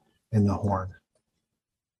crack in the horn.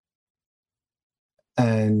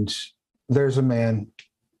 And there's a man,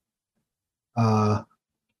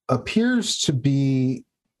 appears to be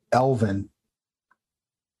elven,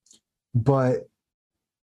 but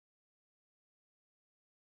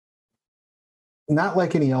not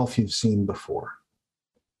like any elf you've seen before.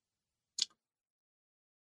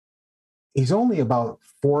 He's only about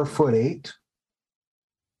 4'8",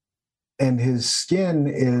 and his skin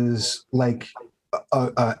is like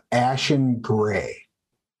a ashen gray.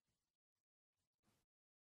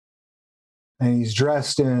 And he's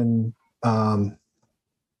dressed in a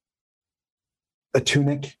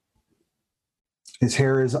tunic. His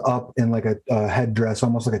hair is up in like a headdress,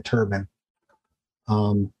 almost like a turban.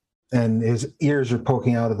 And his ears are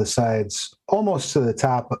poking out of the sides, almost to the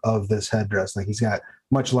top of this headdress. Like he's got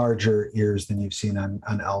much larger ears than you've seen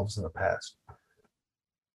on elves in the past.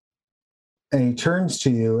 And he turns to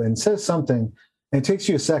you and says something, and it takes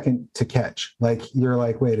you a second to catch. Like you're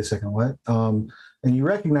like, wait a second, what? And you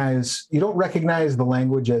don't recognize the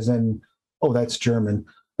language as in, oh, that's German,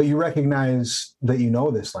 but you recognize that you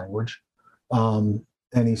know this language. And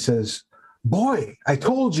he says, boy, I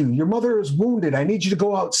told you, your mother is wounded. I need you to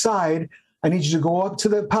go outside. I need you to go up to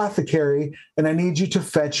the apothecary, and I need you to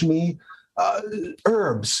fetch me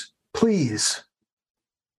herbs, please.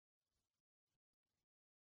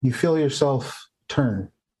 you feel yourself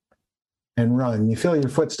turn and run. You feel your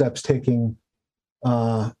footsteps taking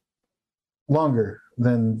longer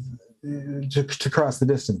than to cross the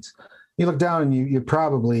distance. You look down and you're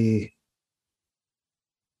probably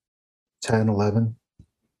 10, 11.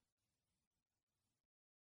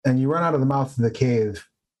 And you run out of the mouth of the cave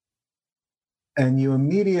and you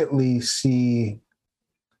immediately see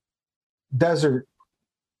desert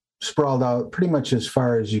sprawled out pretty much as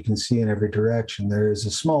far as you can see in every direction. There is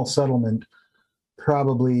a small settlement,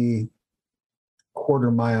 probably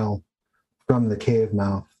quarter mile from the cave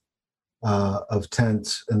mouth, of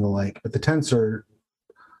tents and the like. But the tents are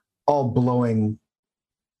all blowing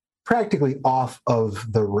practically off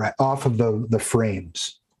of the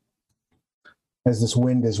frames as this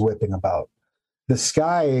wind is whipping about. The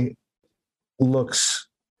sky looks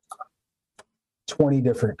 20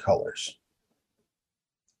 different colors.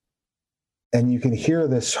 And you can hear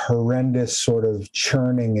this horrendous sort of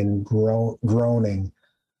churning and groaning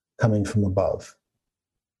coming from above.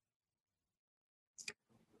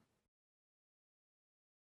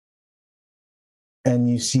 And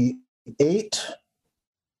you see 8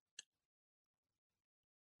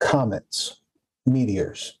 comets,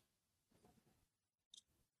 meteors,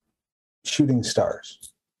 shooting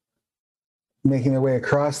stars, making their way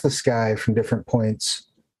across the sky from different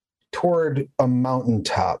points toward a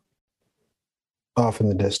mountaintop off in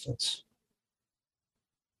the distance.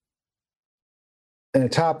 And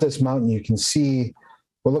atop this mountain, you can see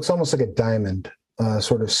what looks almost like a diamond,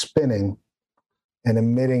 sort of spinning and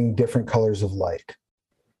emitting different colors of light.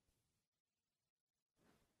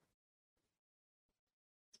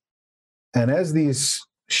 And as these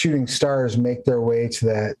shooting stars make their way to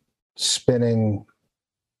that spinning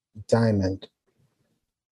diamond,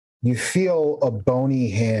 you feel a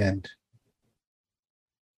bony hand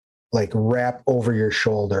like wrap over your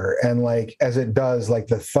shoulder. And like, as it does, like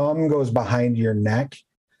the thumb goes behind your neck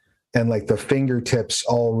and like the fingertips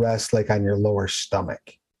all rest like on your lower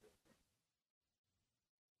stomach.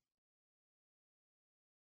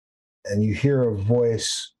 And you hear a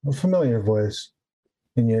voice, a familiar voice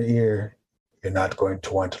in your ear. You're not going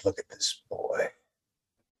to want to look at this boy.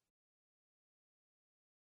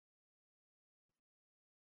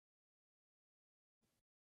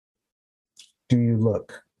 Do you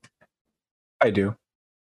look? I do.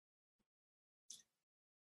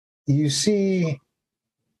 You see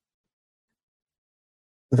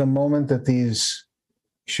the moment that these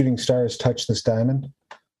shooting stars touch this diamond,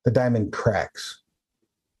 the diamond cracks.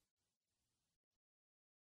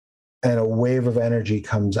 And a wave of energy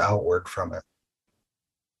comes outward from it.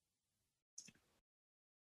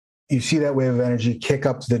 You see that wave of energy kick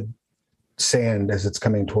up the sand as it's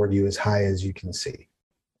coming toward you as high as you can see,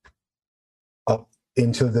 up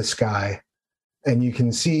into the sky. And you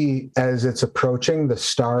can see as it's approaching the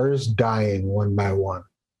stars dying one by one.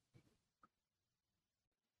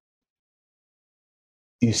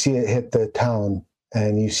 You see it hit the town,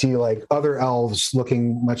 and you see like other elves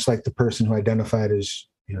looking much like the person who identified as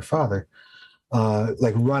your father,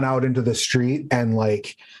 like run out into the street, and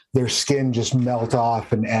like their skin just melt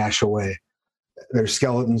off and ash away. Their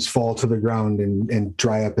skeletons fall to the ground and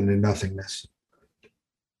dry up into nothingness.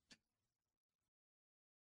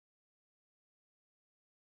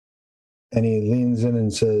 And he leans in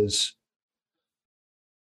and says,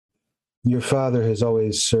 "Your father has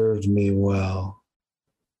always served me well.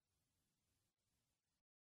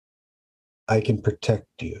 I can protect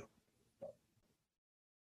you.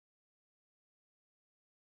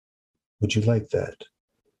 Would you like that?"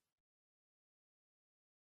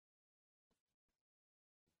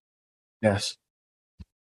 Yes.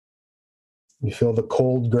 You feel the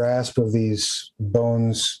cold grasp of these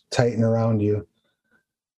bones tighten around you.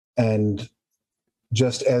 And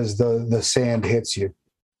just as the sand hits you,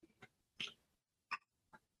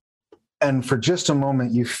 and for just a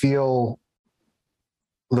moment, you feel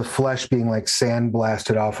the flesh being like sand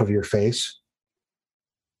blasted off of your face.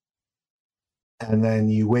 And then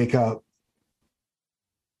you wake up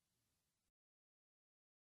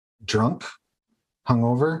drunk,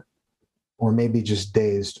 hungover, or maybe just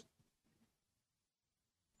dazed,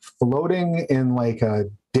 floating in like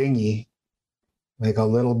a dinghy, like a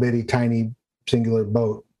little bitty tiny singular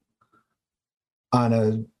boat on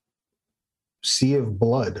a sea of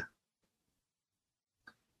blood.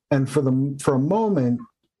 And for a moment,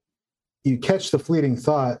 you catch the fleeting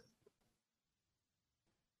thought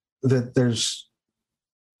that there's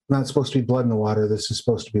not supposed to be blood in the water. This is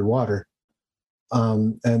supposed to be water.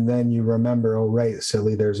 And then you remember, oh, right,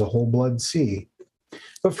 silly, there's a whole blood sea.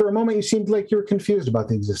 But for a moment, you seemed like you were confused about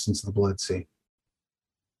the existence of the blood sea.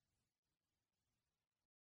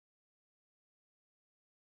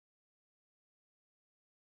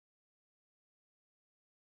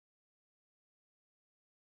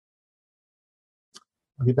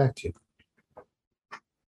 I'll get back to you.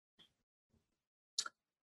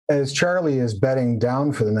 As Charlie is bedding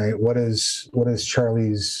down for the night, what is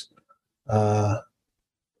Charlie's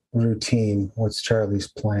routine? What's Charlie's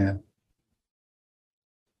plan?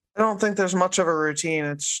 I don't think there's much of a routine.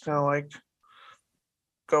 It's kind of like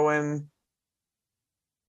go in,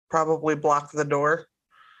 probably block the door,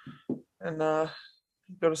 and go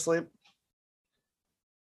to sleep.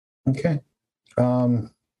 Okay.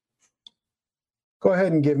 Go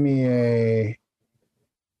ahead and give me a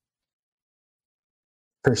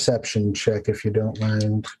perception check if you don't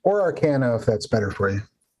mind, or Arcana if that's better for you.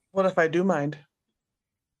 What if I do mind?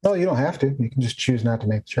 No, you don't have to. You can just choose not to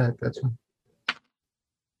make the check. That's fine.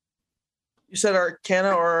 You said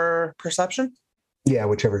Arcana or Perception? Yeah,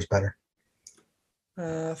 whichever's better.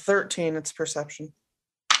 13, it's Perception.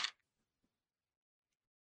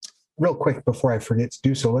 Real quick before I forget to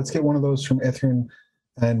do so, let's get one of those from Ithrin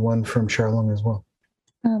and one from Charlung as well.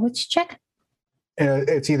 Which check?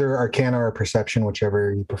 It's either Arcana or Perception,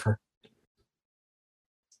 whichever you prefer.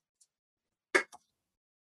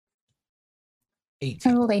 I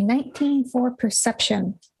rolled a 19 for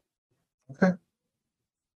Perception. Okay.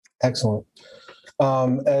 Excellent.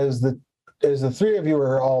 As the three of you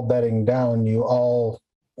are all bedding down, you all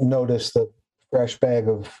notice the fresh bag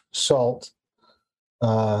of salt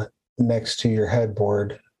next to your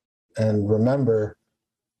headboard. And remember,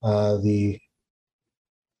 the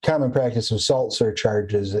common practice of salt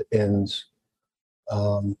surcharges ends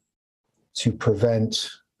to prevent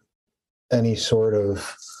any sort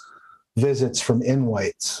of visits from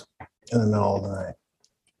inwights in the middle of the night.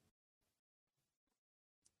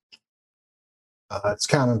 It's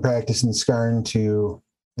common practice in Skarn to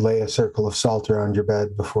lay a circle of salt around your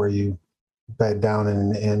bed before you bed down in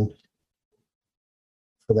an inn.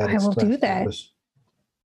 For that I will do that. purpose.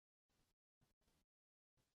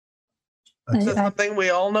 Is that something we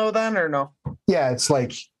all know then, or no? Yeah, it's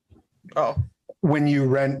like when you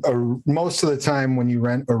rent most of the time when you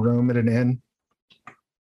rent a room at an inn,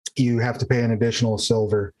 you have to pay an additional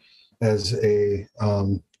silver as a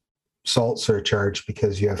salt surcharge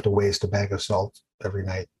because you have to waste a bag of salt every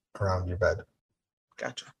night around your bed.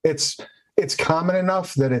 Gotcha. It's common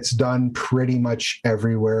enough that it's done pretty much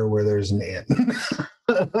everywhere where there's an inn.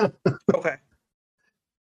 Okay.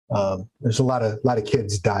 There's a lot of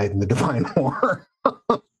kids died in the Divine War.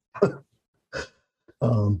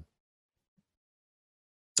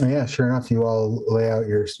 Yeah, sure enough, you all lay out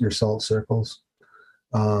your salt circles.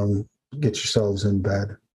 Get yourselves in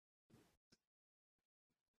bed.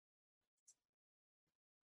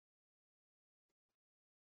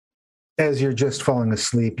 As you're just falling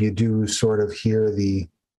asleep, you do sort of hear the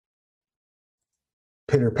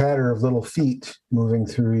pitter-patter of little feet moving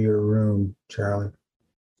through your room, Charlie.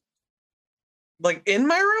 Like in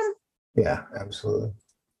my room? Yeah, absolutely.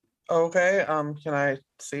 Okay. Can I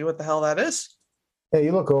see what the hell that is? Yeah,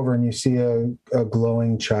 you look over and you see a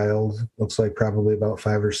glowing child. Looks like probably about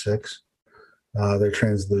 5 or 6. They're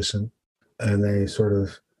translucent, and they sort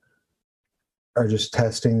of are just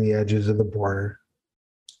testing the edges of the border.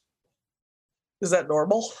 Is that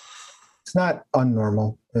normal? It's not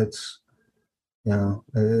unnormal. It's,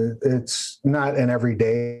 it's not an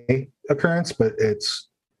everyday occurrence, but it's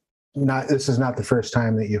not. This is not the first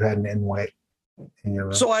time that you've had an in-white in your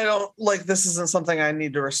room. So I don't this isn't something I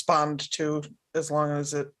need to respond to as long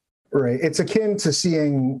as it. Right. It's akin to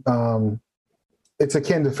seeing. It's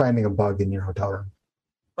akin to finding a bug in your hotel room.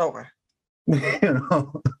 Okay.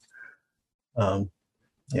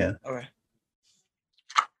 Yeah. Okay.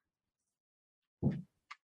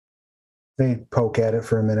 They poke at it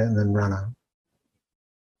for a minute and then run out.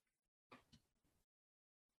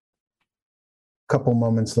 A couple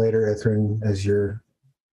moments later, Ithrin, as you're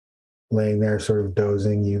laying there sort of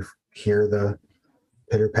dozing, you hear the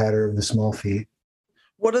pitter-patter of the small feet.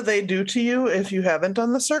 What do they do to you if you haven't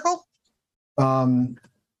done the circle?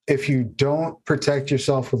 If you don't protect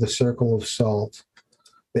yourself with a circle of salt,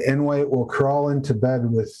 the Inwight will crawl into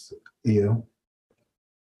bed with you.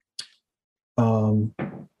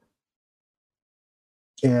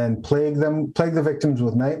 And plague the victims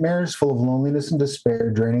with nightmares full of loneliness and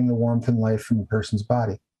despair, draining the warmth and life from the person's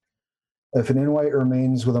body. If an Inwight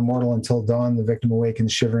remains with a mortal until dawn, the victim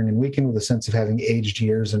awakens shivering and weakened with a sense of having aged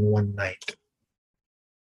years in one night.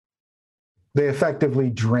 They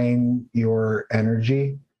effectively drain your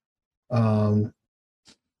energy, and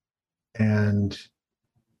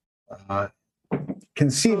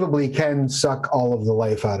conceivably can suck all of the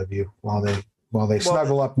life out of you while they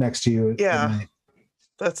snuggle up next to you. Yeah.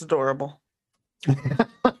 That's adorable.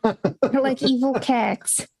 They're like evil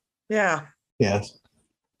cats. Yeah. Yes.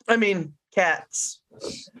 I mean, cats.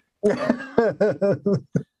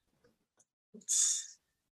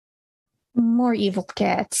 More evil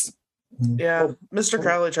cats. Yeah, Mr.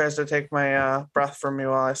 Crowley tries to take my breath from me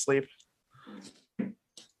while I sleep.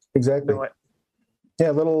 Exactly. Do it.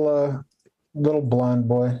 Yeah, little blonde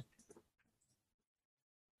boy,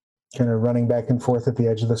 kind of running back and forth at the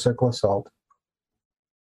edge of the circle of salt.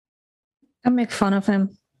 I make fun of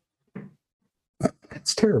him.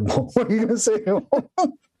 It's terrible. What are you gonna say?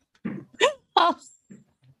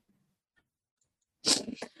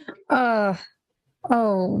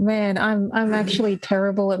 Oh man, I'm actually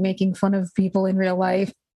terrible at making fun of people in real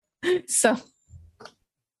life. So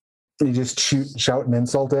You just shout an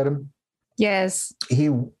insult at him. yes. He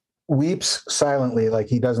weeps silently, like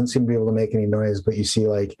he doesn't seem to be able to make any noise, but you see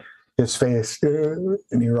like his face,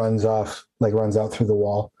 and he runs off, like runs out through the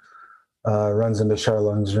wall, runs into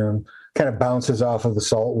Charlung's room, kind of bounces off of the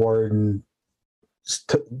salt ward and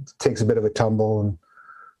takes a bit of a tumble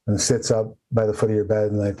and sits up by the foot of your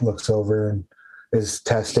bed and like looks over and is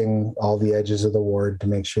testing all the edges of the ward to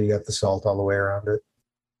make sure you got the salt all the way around it.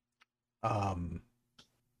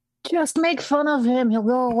 Just make fun of him. He'll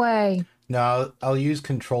go away. No, I'll use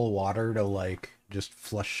control water to like just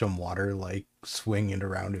flush some water, like swing it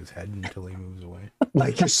around his head until he moves away.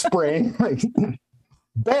 Like you're spraying, like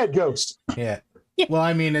bad ghost. Yeah. Well,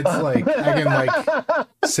 I mean, it's like I can like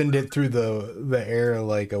send it through the air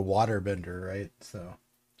like a water bender, right? So.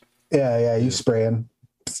 Yeah, you spray him.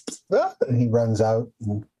 And he runs out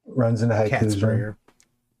and runs into Cat Haiku's room. sprayer.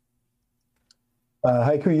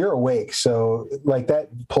 Haiku, you're awake, so like that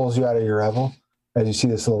pulls you out of your revel as you see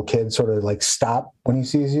this little kid sort of like stop when he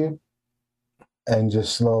sees you and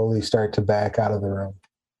just slowly start to back out of the room.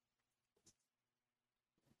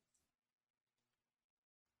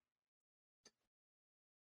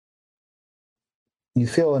 You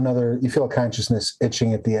feel a consciousness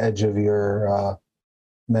itching at the edge of your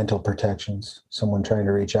mental protections, someone trying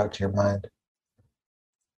to reach out to your mind.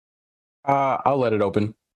 I'll let it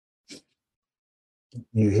open.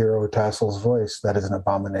 You hear Otassel's voice. That is an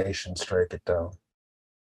abomination. Strike it down.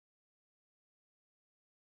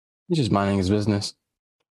 He's just minding his business.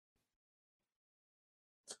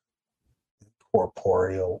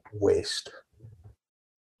 Corporeal waste.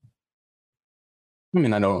 I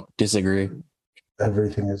mean, I don't disagree.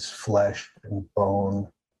 Everything is flesh and bone.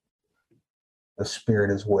 The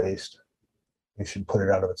spirit is waste. You should put it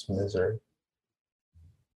out of its misery.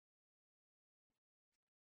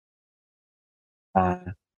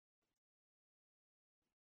 Are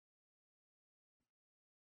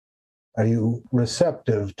you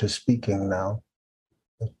receptive to speaking now?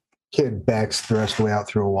 The kid backs the rest of the way out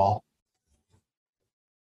through a wall.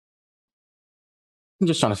 I'm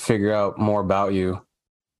just trying to figure out more about you.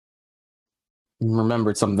 I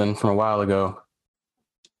remembered something from a while ago.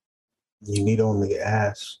 You need only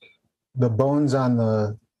ask. The bones on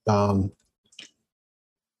the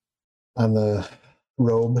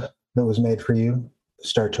robe that was made for you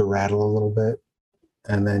start to rattle a little bit,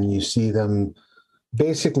 and then you see them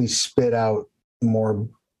basically spit out more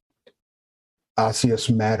osseous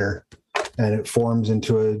matter, and it forms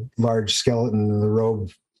into a large skeleton. The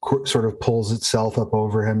robe sort of pulls itself up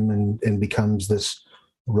over him and becomes this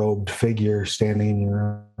robed figure standing in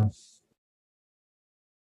your room.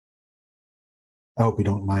 I hope you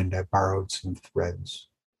don't mind. I borrowed some threads.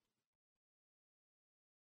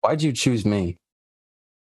 Why'd you choose me?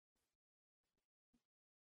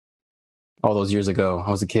 All those years ago, I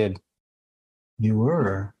was a kid. You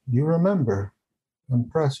were. You remember.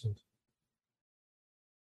 Impressive.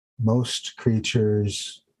 Most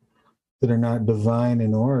creatures that are not divine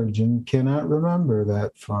in origin cannot remember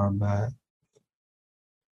that far back.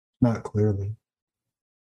 Not clearly.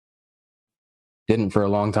 Didn't for a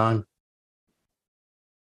long time.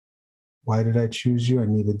 Why did I choose you? I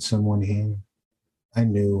needed someone here. I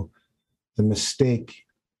knew the mistake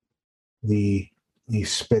he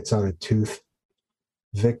spits out a tooth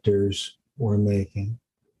victors were making.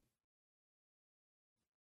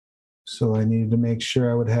 So I needed to make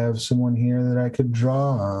sure I would have someone here that I could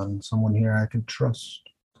draw on, someone here I could trust.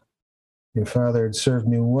 Your father had served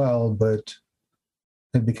me well, but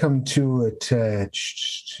had become too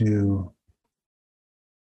attached to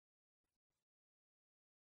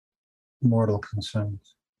mortal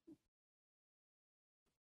concerns.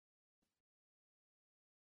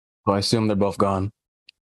 Well, I assume they're both gone.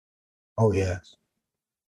 Oh, yes.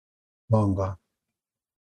 Long gone.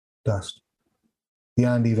 Dust.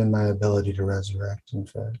 Beyond even my ability to resurrect, in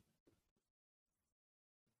fact.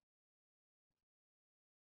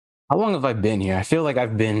 How long have I been here? I feel like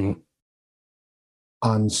I've been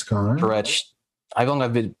Unscarred. stretched. How long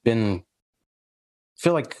I've been. I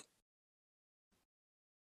feel like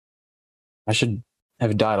I should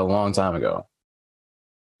have died a long time ago.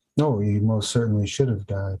 No, you most certainly should have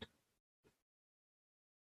died.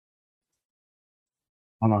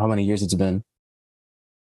 I don't know how many years it's been.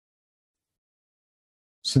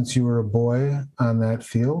 Since you were a boy on that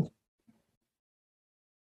field?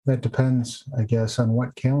 That depends, I guess, on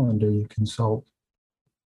what calendar you consult.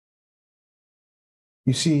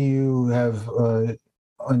 You see, you have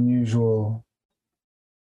unusual,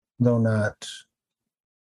 though not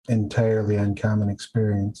entirely uncommon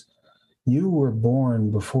experience. You were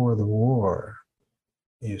born before the war,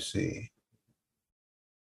 you see.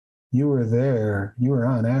 You were there, you were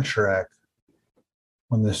on Asherak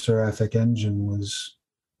when the Seraphic engine was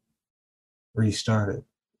restarted.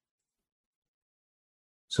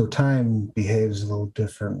 So time behaves a little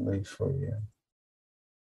differently for you.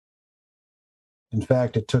 In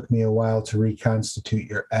fact, it took me a while to reconstitute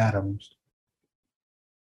your atoms.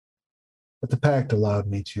 But the pact allowed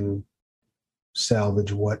me to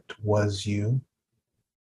salvage what was you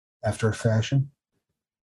after a fashion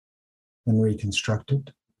and reconstruct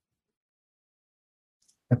it.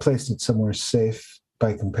 I placed it somewhere safe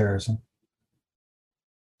by comparison.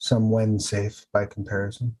 Somewhen safe by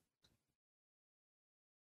comparison.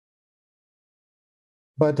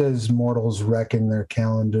 But as mortals reckon their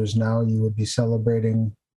calendars now, you would be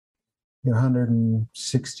celebrating your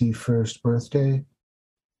 161st birthday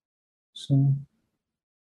soon.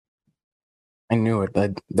 I knew it.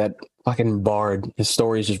 That fucking bard, his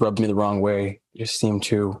stories just rubbed me the wrong way. It just seemed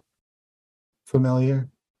too Familiar?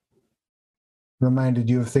 Reminded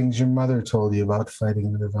you of things your mother told you about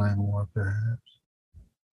fighting the divine war, perhaps?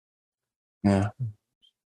 yeah.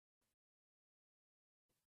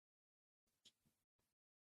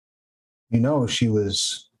 You know, she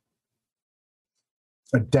was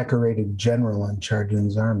a decorated general in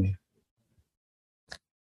Chardun's army.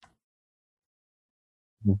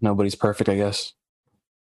 Nobody's perfect, I guess.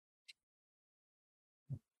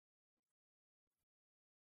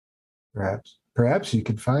 Perhaps you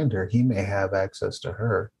could find her. He may have access to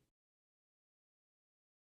her.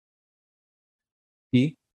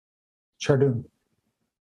 He? Chardun.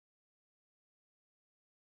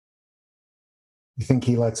 You think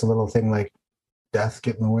he lets a little thing like death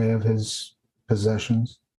get in the way of his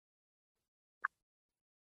possessions?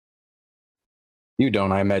 You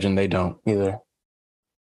don't. I imagine they don't either.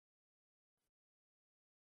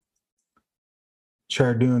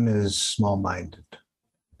 Chardun is small-minded.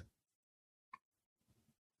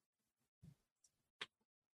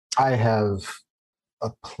 I have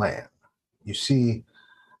a plan. You see,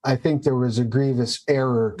 I think there was a grievous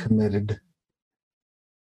error committed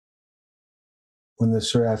when the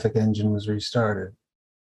Seraphic engine was restarted.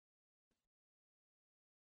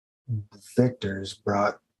 The victors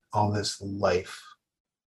brought all this life.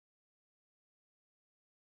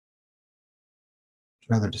 It's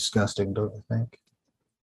rather disgusting, don't you think?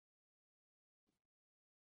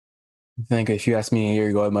 I think if you asked me a year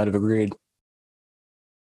ago, I might have agreed.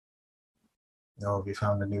 No, have you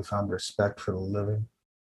found a newfound respect for the living?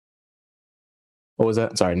 What was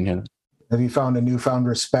that? Sorry, I didn't hear that. Have you found a newfound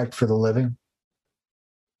respect for the living?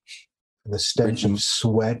 For the stench of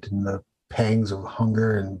sweat and the pangs of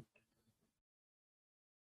hunger and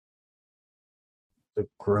the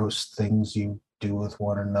gross things you do with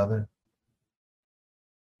one another?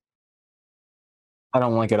 I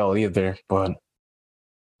don't like it all either, but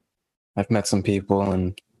I've met some people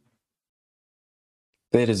and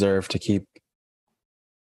they deserve to keep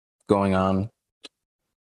going on.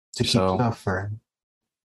 To keep So- suffering.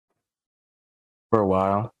 For a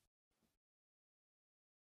while.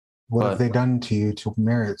 What have But- they done to you to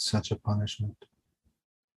merit such a punishment?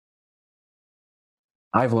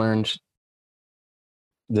 I've learned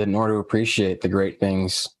that in order to appreciate the great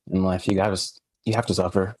things in life, you have to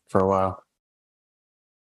suffer for a while.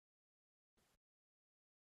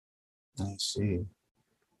 I see.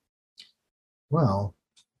 Well,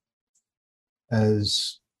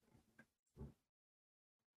 as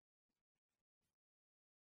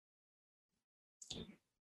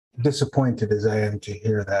disappointed as I am to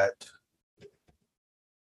hear that,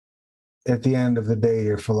 at the end of the day,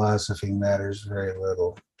 your philosophy matters very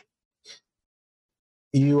little.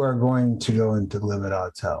 You are going to go into Livet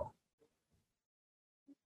Hotel.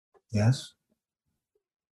 Yes?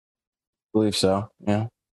 I believe so. Yeah.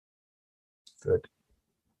 Good.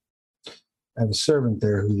 I have a servant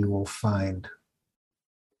there who you will find.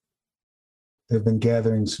 They've been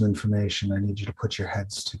gathering some information. I need you to put your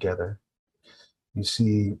heads together. You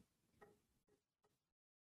see,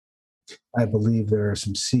 I believe there are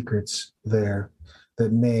some secrets there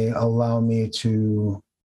that may allow me to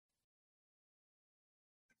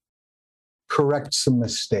correct some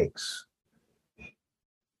mistakes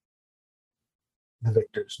the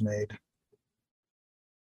victors made.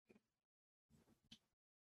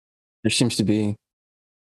 There seems to be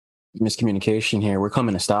miscommunication here. We're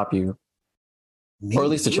coming to stop you, Me? or at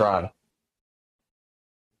least to try.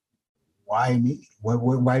 Why me?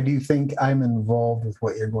 Why do you think I'm involved with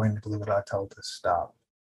what you're going to Blue Hotel to stop?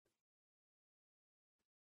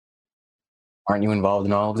 Aren't you involved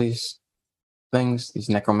in all of these things? These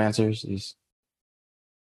necromancers? These.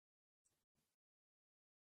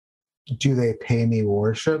 Do they pay me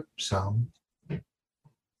worship? Some.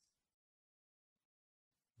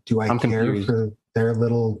 Do I I'm care confused. for their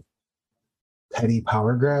little petty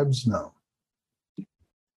power grabs? No.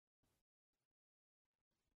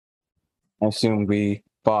 I assume we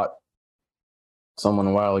fought someone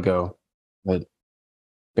a while ago that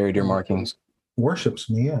buried your markings. Worships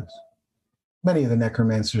me, yes. Many of the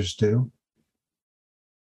necromancers do.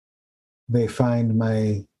 They find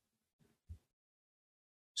my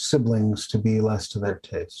siblings to be less to their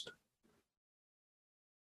taste.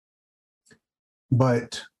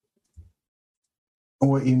 But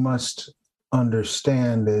what you must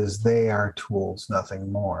understand is they are tools,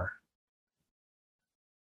 nothing more.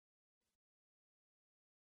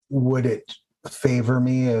 Would it favor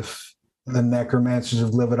me if the necromancers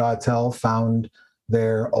of Livid Autel found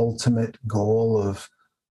their ultimate goal of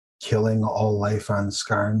killing all life on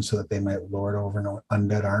Skarn so that they might lord over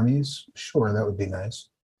undead armies? Sure, that would be nice.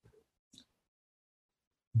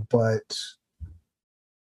 But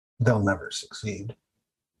they'll never succeed.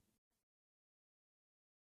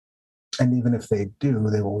 And even if they do,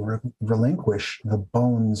 they will relinquish the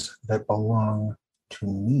bones that belong to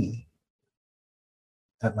me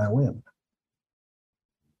at my whim.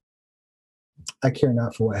 I care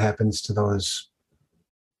not for what happens to those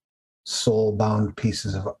soul-bound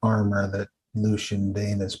pieces of armor that Lucian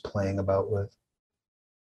Dane is playing about with.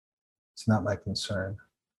 It's not my concern.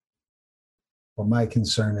 What my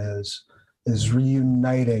concern is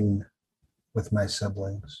reuniting with my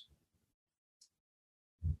siblings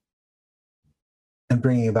and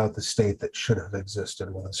bringing about the state that should have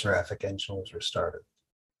existed when the Seraphic Engine was restarted.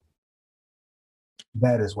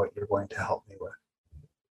 That is what you're going to help me with.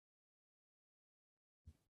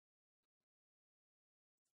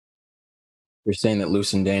 You're saying that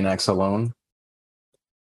Lucian Dane acts alone?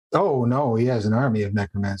 Oh, no, he has an army of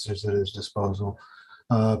necromancers at his disposal.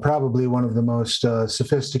 Probably one of the most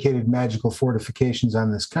sophisticated magical fortifications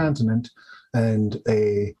on this continent, and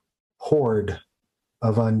a horde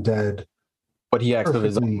of undead. But he acts of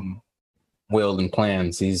his Perfectly. own will and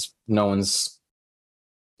plans. No one's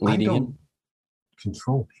leading I him. don't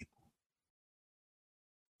control people.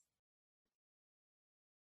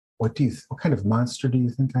 What kind of monster do you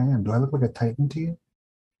think I am? Do I look like a Titan to you?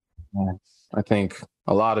 I think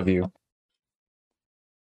a lot of you.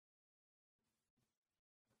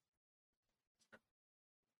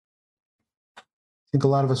 Think a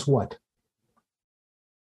lot of us what?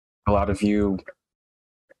 A lot of you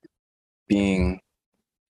being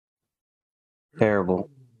terrible,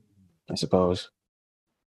 I suppose.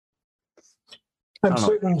 I'm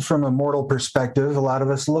certain from a mortal perspective, a lot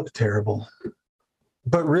of us look terrible.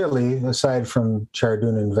 But really, aside from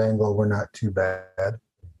Chardun and Vangle, we're not too bad.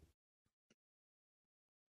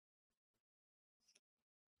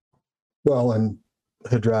 Well, and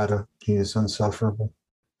Hydrata, he is unsufferable.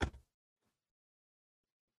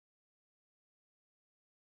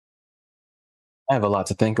 I have a lot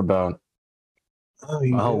to think about. Oh,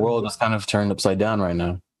 My whole world is kind of turned upside down right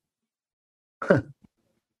now.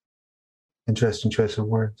 Interesting choice of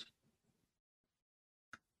words.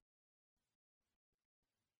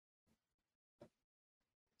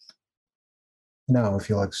 Now, if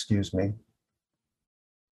you'll excuse me.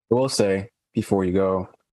 I will say, before you go,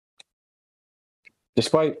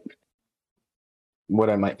 despite what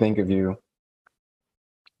I might think of you,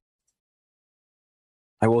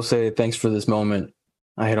 I will say thanks for this moment.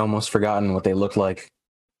 I had almost forgotten what they looked like.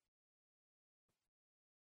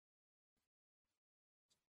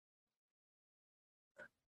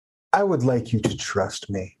 I would like you to trust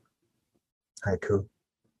me, Haiku.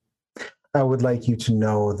 I would like you to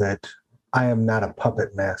know that I am not a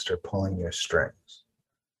puppet master pulling your strings.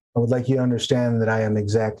 I would like you to understand that I am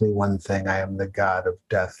exactly one thing. I am the god of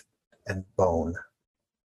death and bone.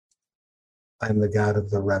 I am the god of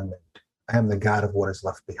the remnant. I am the god of what is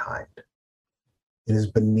left behind. It is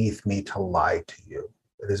beneath me to lie to you.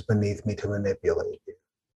 It is beneath me to manipulate you.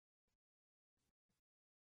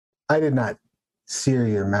 I did not sear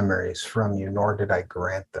your memories from you, nor did I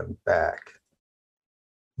grant them back.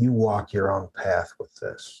 You walk your own path with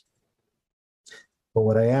this. But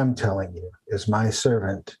what I am telling you is my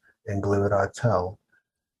servant in Glivid Autel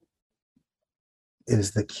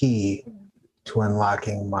is the key to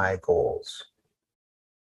unlocking my goals.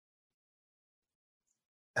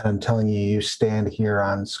 And I'm telling you, you stand here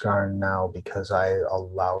on Skarn now because I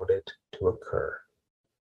allowed it to occur.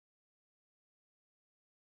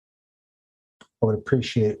 I would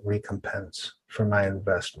appreciate recompense for my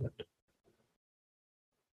investment.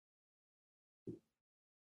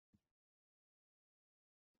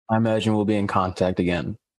 I imagine we'll be in contact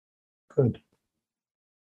again. Good.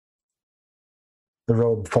 The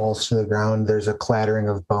robe falls to the ground. There's a clattering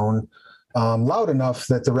of bone, loud enough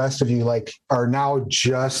that the rest of you are now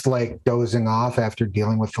just dozing off after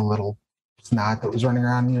dealing with the little snot that was running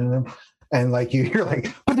around you, and you hear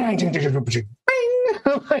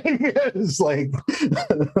it's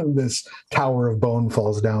this tower of bone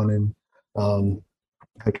falls down in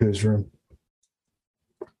Haiku's room.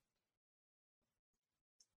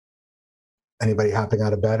 Anybody hopping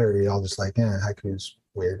out of bed, or are you all just Haiku's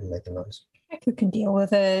weird and making noise? Haiku can deal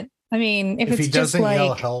with it. I mean, if it's he just doesn't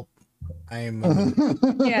yell help, I'm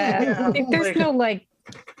yeah. If there's no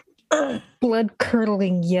blood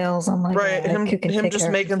curdling yells, I'm like, right. Yeah, Him just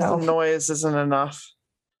making some noise isn't enough.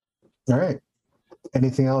 All right.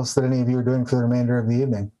 Anything else that any of you are doing for the remainder of the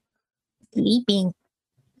evening? Sleeping.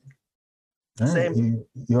 All right. Same.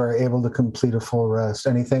 You are able to complete a full rest.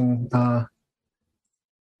 Anything,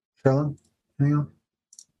 Sherlin? Anything else?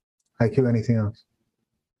 Haiku, anything else?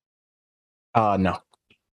 No.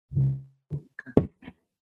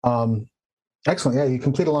 Excellent. Yeah, you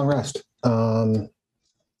complete a long rest.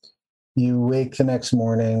 You wake the next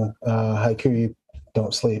morning. Haiku, you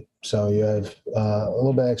don't sleep, so you have a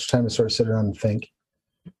little bit extra time to sort of sit around and think.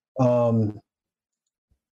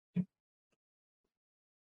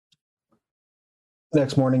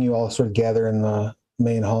 Next morning, you all sort of gather in the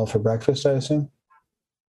main hall for breakfast, I assume?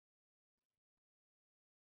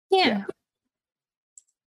 Yeah.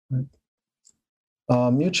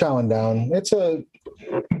 You're chowing down. It's a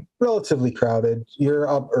relatively crowded. You're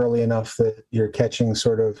up early enough that you're catching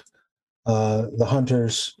sort of the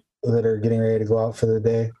hunters that are getting ready to go out for the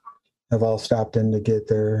day have all stopped in to get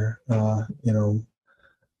their,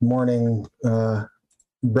 morning,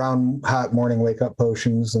 brown, hot morning wake up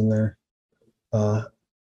potions and their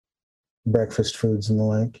breakfast foods and the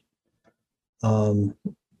like. And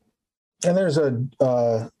there's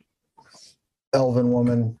a elven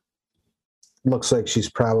woman. Looks like she's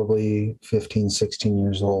probably 15, 16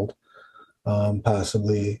 years old.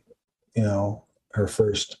 Possibly, her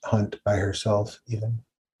first hunt by herself even,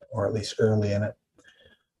 or at least early in it.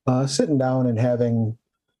 Sitting down and having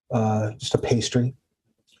just a pastry.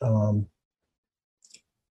 And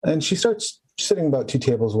she starts sitting about 2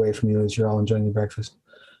 tables away from you as you're all enjoying your breakfast.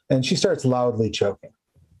 And she starts loudly choking.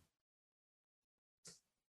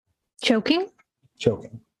 Choking?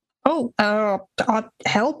 Choking. Oh, I'll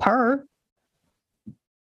help her.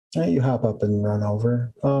 You hop up and run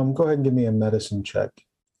over. Go ahead and give me a medicine check.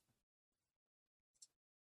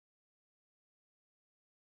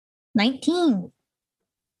 19.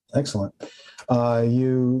 Excellent.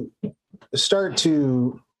 You start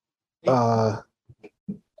to, pat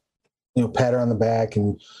her on the back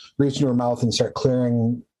and reach into her mouth and start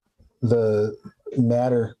clearing the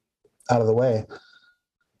matter out of the way.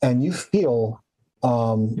 And you feel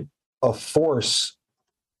a force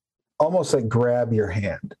almost grab your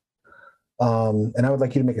hand. And I would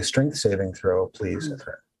like you to make a strength saving throw, please.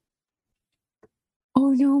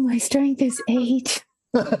 Oh no, my strength is 8.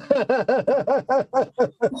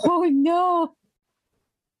 Oh no.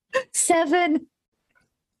 7.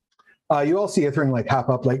 You all see Ithrin hop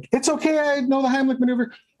up, it's okay, I know the Heimlich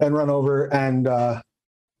maneuver, and run over and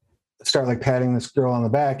start patting this girl on the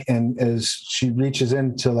back. And as she reaches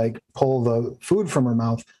in to pull the food from her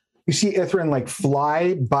mouth, you see Ithrin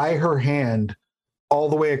fly by her hand all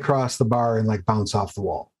the way across the bar and bounce off the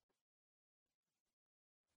wall.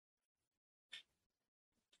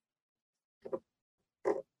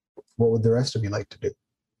 What would the rest of you like to do?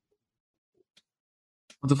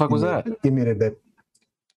 What the fuck was that? You muted, babe.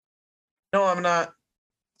 No, I'm not.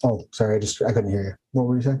 Oh, sorry, I couldn't hear you. What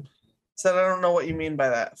were you saying? Said I don't know what you mean by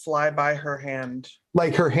that. Fly by her hand.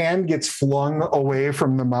 Her hand gets flung away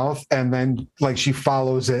from the mouth and then she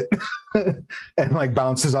follows it and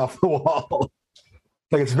bounces off the wall.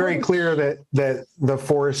 It's very clear that the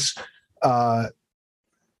force, it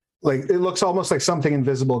looks almost like something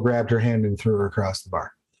invisible grabbed her hand and threw her across the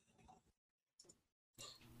bar.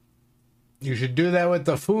 You should do that with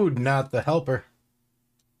the food, not the helper.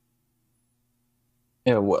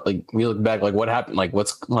 Yeah, what we look back, what happened?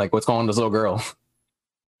 What's going on with this little girl?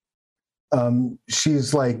 She's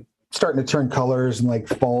starting to turn colors and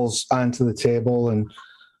falls onto the table, and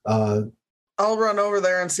I'll run over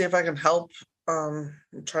there and see if I can help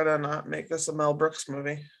Try to not make this a Mel Brooks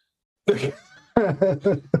movie.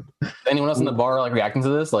 Anyone else in the bar like reacting to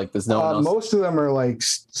this? Like, there's no one else. Most of them are like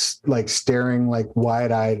staring, like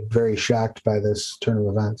wide-eyed, very shocked by this turn of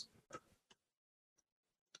events.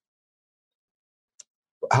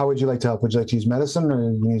 How would you like to help? Would you like to use medicine,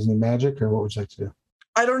 or use any magic, or what would you like to do?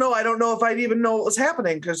 I don't know. I don't know if I'd even know what was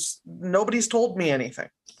happening because nobody's told me anything.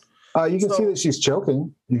 You can see that she's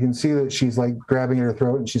choking. You can see that she's like grabbing at her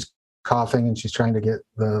throat and she's coughing and she's trying to get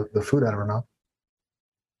the food out of her mouth.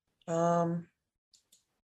 Kind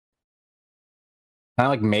of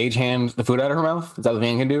like mage hand the food out of her mouth. Is that what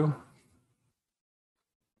Van can do?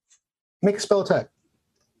 Make a spell attack.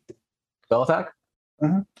 Spell attack?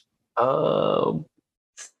 Mm-hmm.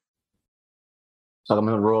 So I'm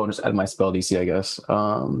gonna roll and just add my spell DC, I guess.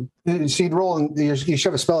 So you'd roll, and you should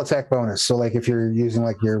have a spell attack bonus. So like if you're using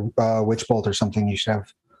like your witch bolt or something, you should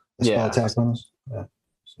have a spell attack bonus. Yeah.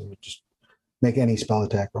 So just make any spell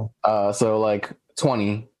attack roll. So like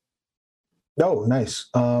 20. Oh, nice.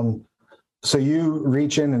 So you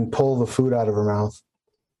reach in and pull the food out of her mouth,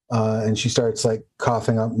 and she starts like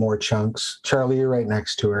coughing up more chunks. Charlie, you're right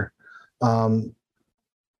next to her.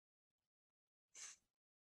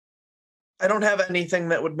 I don't have anything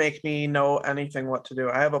that would make me know anything what to do.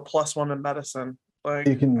 I have a +1 in medicine. Like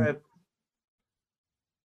you can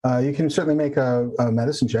certainly make a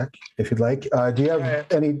medicine check if you'd like. Do you have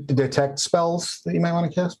any detect spells that you might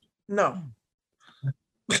want to cast? No.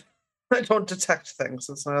 I don't detect things.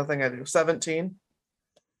 That's another thing I do. 17.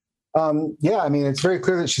 Yeah, I mean, it's very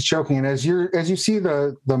clear that she's choking, and as you see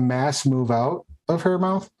the mass move out of her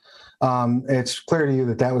mouth, it's clear to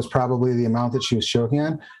you that was probably the amount that she was choking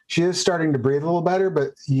on. She is starting to breathe a little better, but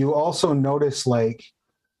you also notice like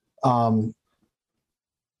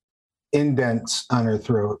indents on her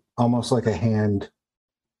throat, almost like a hand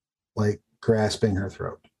like grasping her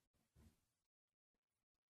throat.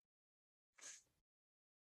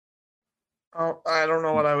 Oh, I don't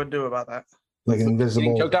know what I would do about that. Like an invisible.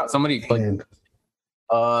 Getting choked out. Somebody like.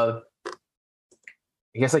 I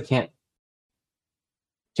guess I can't.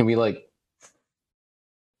 Can we like?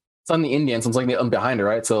 It's on the Indian, so it's like I'm behind her,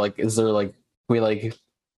 right? So like, is there like we like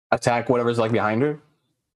attack whatever's like behind her?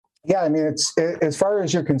 Yeah, I mean, it's as far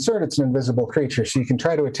as you're concerned, it's an invisible creature, so you can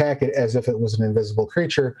try to attack it as if it was an invisible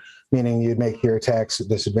creature, meaning you'd make your attacks at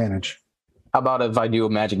disadvantage. How about if I do a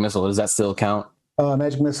magic missile? Does that still count?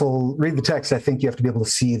 Magic missile. Read the text. I think you have to be able to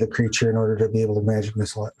see the creature in order to be able to magic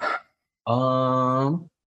missile it.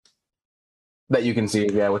 That you can see,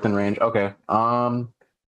 yeah, within range. Okay.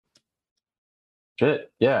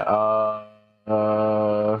 Shit. Yeah. I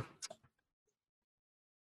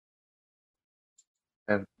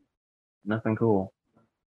have nothing cool.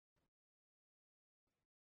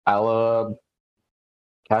 I'll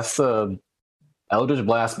cast the Eldritch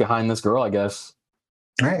Blast behind this girl, I guess.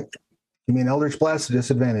 All right. Give me an Eldritch Blast at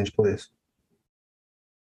disadvantage, please.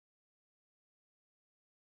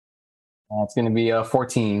 It's going to be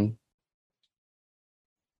 14.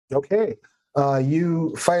 Okay.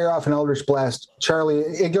 You fire off an Eldritch Blast. Charlie,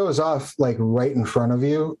 it goes off like right in front of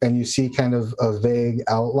you, and you see kind of a vague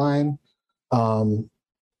outline of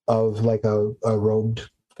like a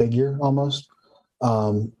robed figure almost.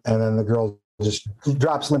 And then the girl just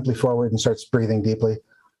drops limply forward and starts breathing deeply.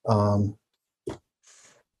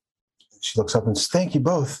 She looks up and says, "Thank you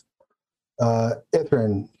both."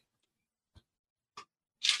 Ithrin,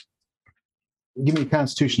 give me a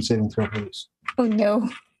Constitution saving throw, please. Oh, no.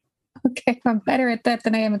 Okay, I'm better at that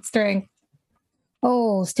than I am at strength.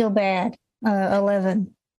 Oh, still bad.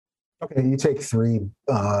 11. Okay, you take 3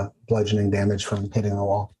 bludgeoning damage from hitting the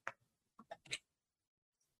wall.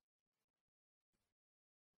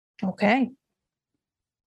 Okay.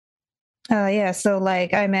 Yeah, so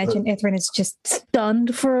like I imagine Ithrin is just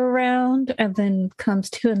stunned for a round and then comes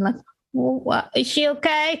to and like, what? Is she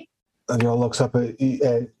okay? The girl looks up at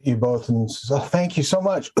you both and says, "Oh, thank you so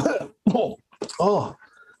much." Oh,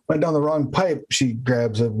 went down the wrong pipe. She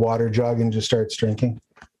grabs a water jug and just starts drinking.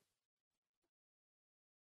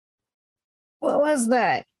 What was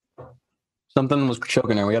that? Something was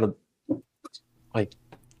choking her. We gotta like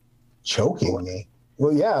choking me.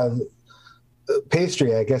 Well, yeah,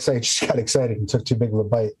 pastry. I guess I just got excited and took too big of a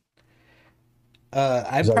bite.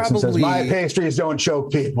 I Says, probably my pastries don't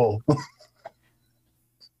choke people.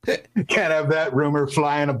 Can't have that rumor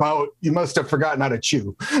flying about. You must have forgotten how to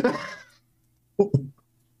chew. Can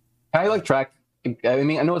I like track? I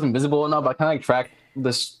mean, I know it's invisible and all, but can I like track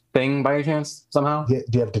this thing by any chance somehow? Do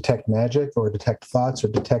you have detect magic or detect thoughts or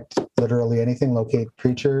detect literally anything? Locate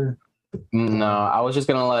creature? No, I was just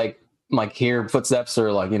gonna like hear footsteps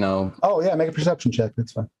or like, you know. Oh yeah, make a perception check.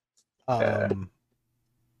 That's fine.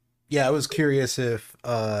 Yeah, I was curious if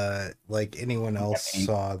like anyone else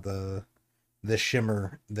saw the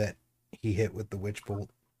shimmer that he hit with the witch bolt.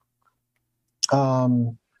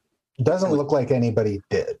 Doesn't look like anybody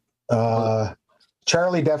did.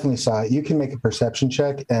 Charlie definitely saw it. You can make a perception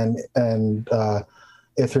check, and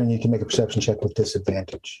Ithrin, you can make a perception check with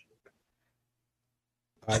disadvantage.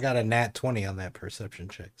 I got a nat 20 on that perception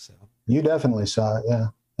check, so. You definitely saw it, yeah.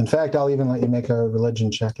 In fact, I'll even let you make a religion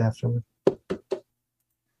check afterward.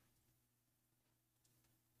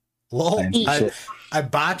 Lol, I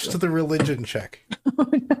botched the religion check. Oh,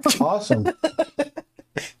 no. Awesome.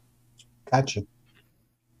 Gotcha.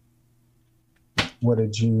 What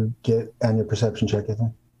did you get on your perception check, I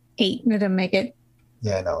think? 8. I didn't make it.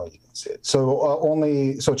 Yeah, no, you didn't see it.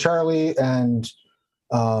 So Charlie and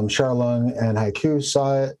Charlung and Haiku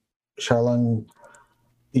saw it. Charlung,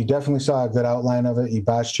 you definitely saw a good outline of it. You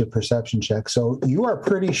botched your perception check. So you are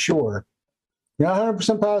pretty sure, you're not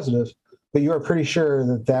 100% positive, but you are pretty sure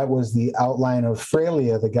that that was the outline of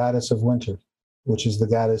Freya, the goddess of winter, which is the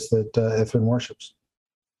goddess that Ithrin worships.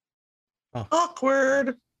 Oh.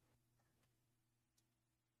 Awkward.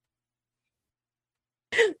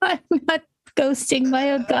 I'm not ghosting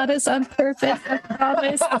my own goddess on purpose, I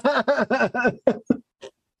promise.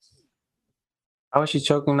 How is she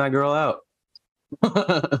choking that girl out?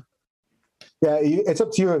 Yeah, it's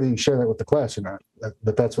up to you whether you share that with the class or not.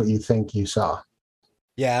 But that's what you think you saw.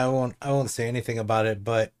 Yeah, I won't say anything about it,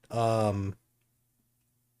 but I'm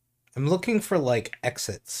looking for like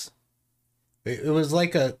exits. It was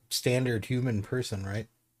like a standard human person, right?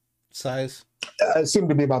 Size. It seemed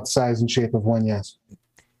to be about the size and shape of one, yes.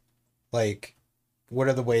 Like, what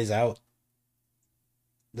are the ways out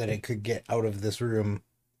that it could get out of this room?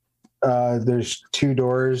 There's 2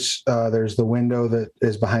 doors. There's the window that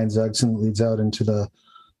is behind Zugs and leads out into the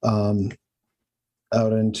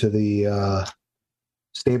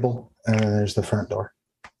stable, and then there's the front door.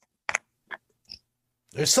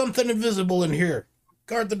 There's something invisible in here.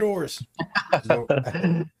 Guard the doors.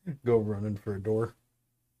 Go running for a door.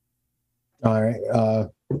 All right.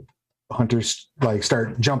 Hunters like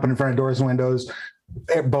start jumping in front of doors and windows.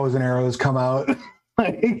 Bows and arrows come out.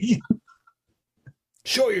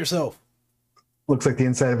 Show yourself. Looks like the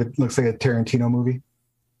inside of it looks like a Tarantino movie.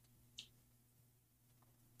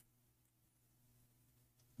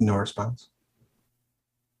 No response.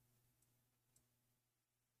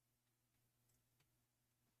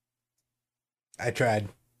 I tried.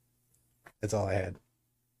 That's all I had.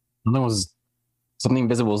 Something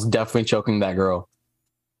invisible was definitely choking that girl.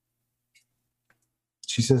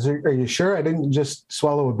 She says, "Are you sure I didn't just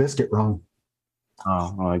swallow a biscuit wrong?"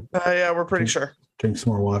 Oh, like Yeah, we're pretty sure. Drink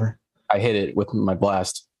some more water. I hit it with my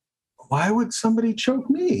blast. Why would somebody choke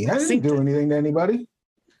me? I didn't do anything to anybody.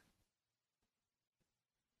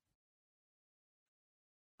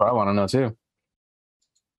 I want to know too.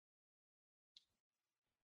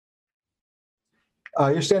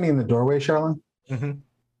 You're standing in the doorway, Charlene.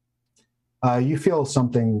 Mm-hmm. You feel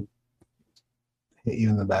something hit you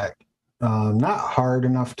in the back. Not hard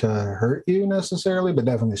enough to hurt you necessarily, but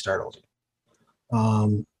definitely startled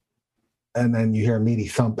you. And then you hear a meaty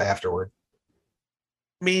thump afterward.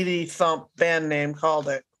 Meaty thump, band name, called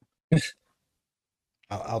it.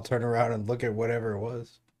 I'll turn around and look at whatever it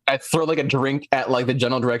was. I throw like a drink at like the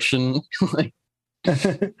general direction. Like,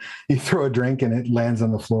 You throw a drink and it lands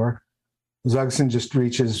on the floor. Zugson just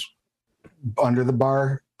reaches under the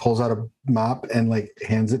bar, pulls out a mop, and like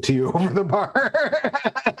hands it to you over the bar.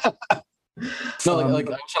 no, like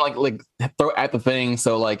I'm trying to like throw at the thing,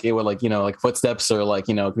 so like it would like like footsteps or like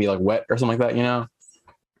it could be like wet or something like that.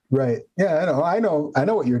 Right. Yeah, I know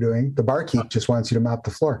what you're doing. The barkeep just wants you to mop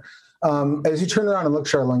the floor. As you turn around and look,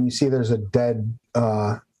 Charlene, you see there's a dead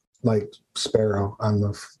like sparrow on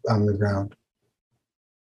the ground.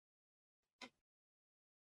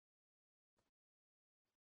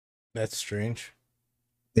 That's strange.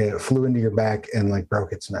 Yeah, it flew into your back and like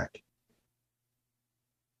broke its neck.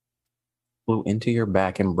 Flew into your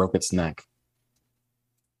back and broke its neck.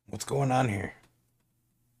 What's going on here?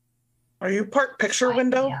 Are you part picture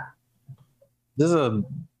window? This is a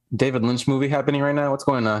David Lynch movie happening right now. What's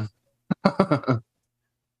going on?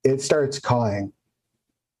 It starts cawing.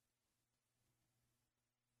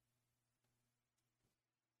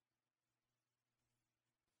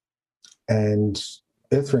 And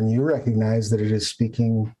Ithrin, you recognize that it is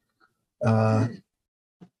speaking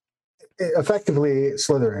effectively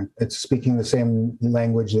Slytherin. It's speaking the same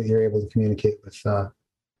language that you're able to communicate with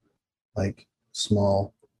like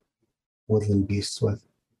small woodland beasts with.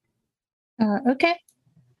 Okay.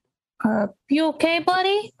 You okay,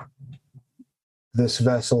 buddy? This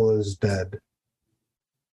vessel is dead.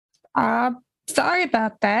 Sorry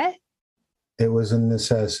about that. It was a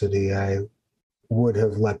necessity. I would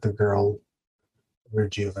have let the girl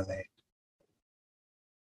rejuvenate.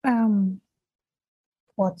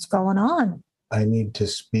 What's going on? I need to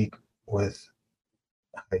speak with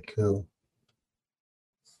Haiku.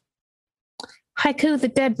 Haiku, the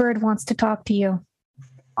dead bird wants to talk to you.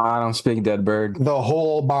 I don't speak dead bird. The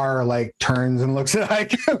whole bar like turns and looks at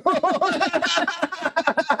Haiku.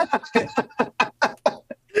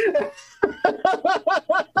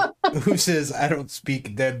 Who says I don't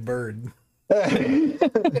speak dead bird? Oh,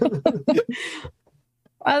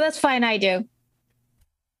 that's fine. I do.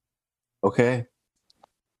 Okay.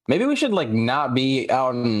 Maybe we should like not be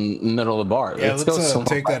out in the middle of the bar. Yeah, Let's go somewhere.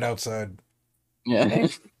 take that outside. Yeah.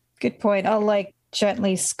 Good point. I'll like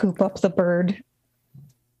gently scoop up the bird.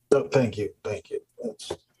 Oh, thank you.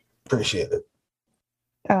 That's appreciate it.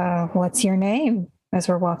 What's your name? As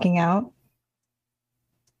we're walking out.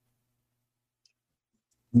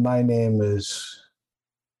 My name is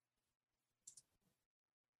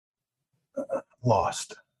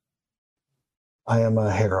Lost. I am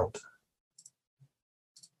a herald.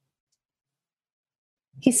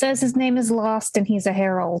 He says his name is Lost and he's a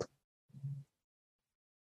herald.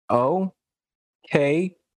 Oh.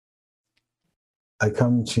 Okay. I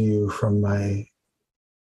come to you from my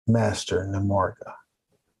master, Namorga.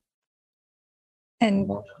 And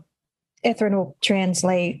Ithrin will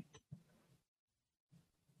translate.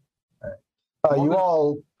 You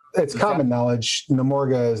all, it's common knowledge,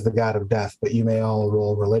 Namorga is the god of death, but you may all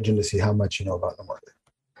roll religion to see how much you know about Namorga.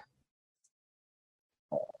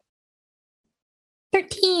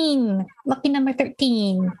 13. Lucky number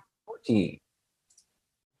 13. 14.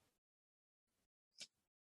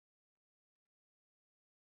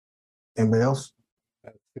 Anybody else?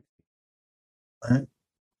 All right.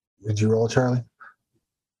 Did you roll, Charlie?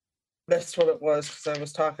 That's what it was because I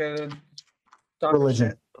was talking.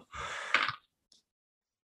 Religion.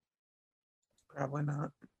 Probably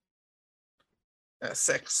not.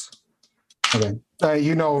 6. Okay.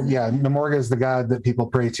 You know, yeah, Namorga is the god that people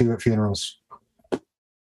pray to at funerals.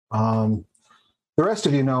 The rest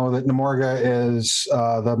of you know that Namorga is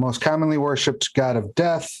the most commonly worshipped god of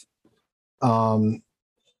death.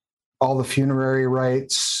 All the funerary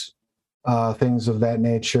rites, things of that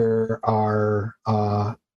nature are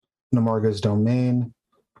Namorga's domain.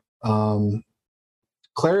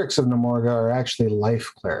 Clerics of Namorga are actually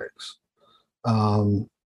life clerics.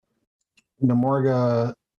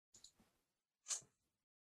 Namorga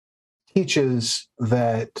teaches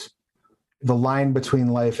that the line between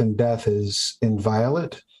life and death is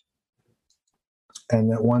inviolate,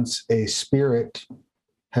 and that once a spirit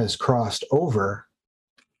has crossed over,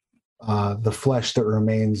 the flesh that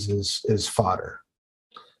remains is fodder.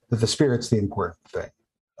 That the spirit's the important thing.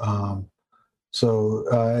 And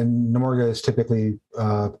Namorga is typically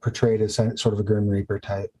portrayed as sort of a Grim Reaper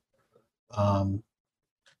type.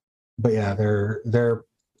 But yeah, their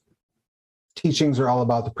teachings are all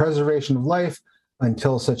about the preservation of life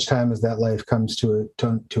until such time as that life comes to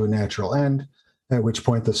a natural end, at which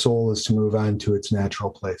point the soul is to move on to its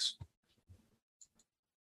natural place.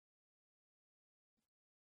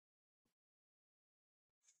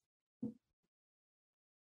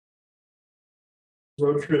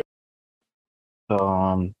 Road trip.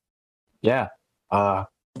 Yeah.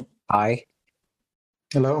 Hi.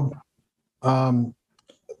 Hello.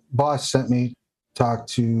 Boss sent me talk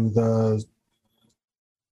to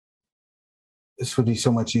this would be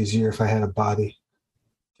so much easier if I had a body.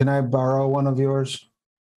 Can I borrow one of yours?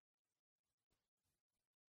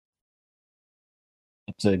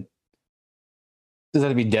 Does that have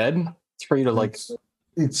to be dead? It's for you to like.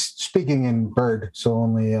 It's speaking in bird, so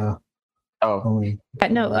only only.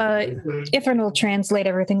 No, Ithrin will translate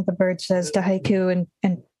everything the bird says to Haiku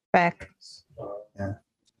and back. Yeah.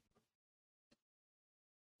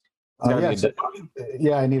 Gotta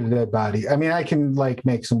Yeah, I need a dead body. I mean, I can like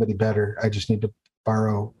make somebody better. I just need to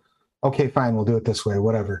borrow. Okay, fine, we'll do it this way.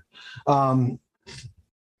 Whatever. Namorga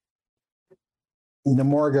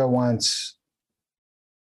wants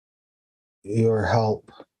your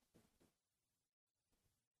help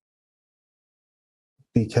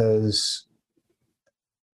because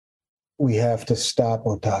we have to stop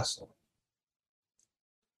Otasso.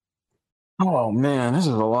 Oh man, this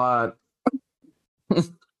is a lot.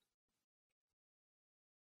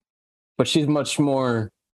 But she's much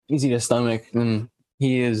more easy to stomach than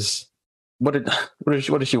he is. What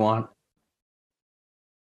does she want?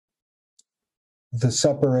 The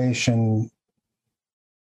separation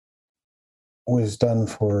was done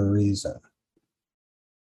for a reason.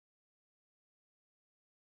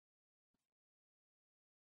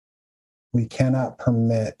 We cannot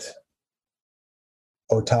permit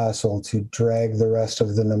Otasul to drag the rest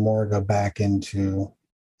of the Namorga back into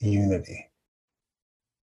unity.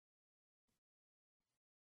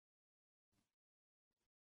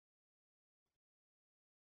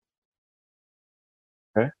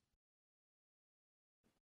 Okay.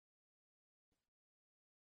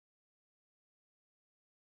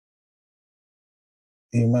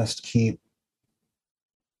 You must keep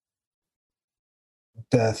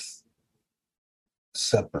death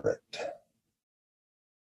separate.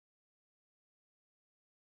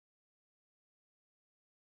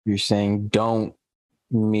 You're saying don't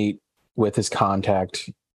meet with his contact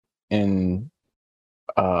in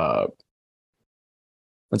what's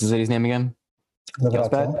his lady's name again?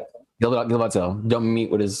 Levatel, Gilvatel. Don't meet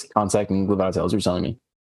with his contact in Gilvatel, is what you're telling me.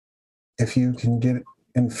 if you can get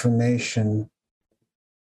information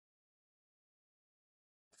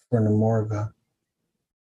for Namorga,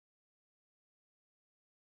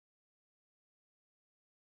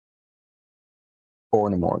 Or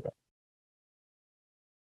Namorga.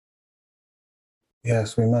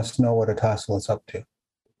 yes, we must know what Otasul is up to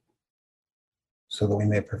so that we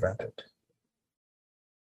may prevent it.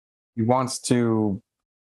 He wants to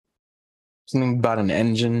something about an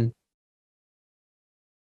engine.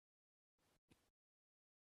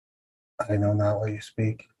 I know not what you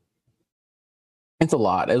speak. It's a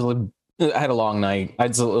lot. I had a long night.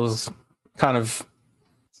 It was kind of.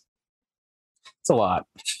 It's a lot.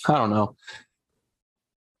 I don't know.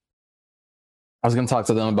 I was going to talk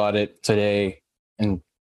to them about it today and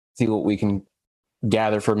see what we can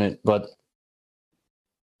gather from it. But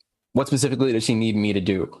what specifically does she need me to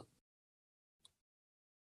do?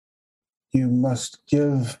 You must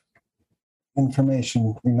give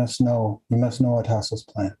information. We must know Otasul's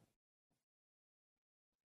plan.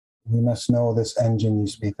 We must know this engine you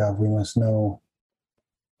speak of. We must know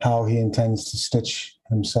how he intends to stitch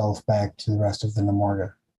himself back to the rest of the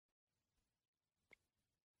Namorga.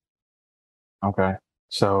 Okay.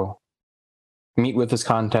 So meet with his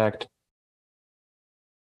contact,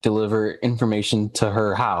 deliver information to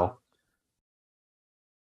her. How?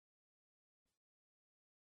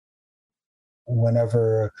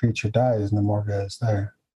 Whenever a creature dies, Namorga is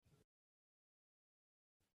there.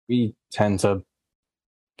 We tend to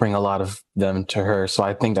bring a lot of them to her, so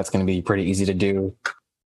I think that's going to be pretty easy to do.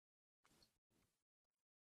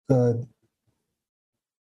 The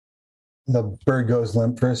bird goes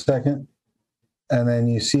limp for a second, and then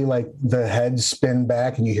you see like the head spin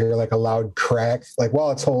back, and you hear like a loud crack, like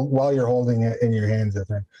while you're holding it in your hands, I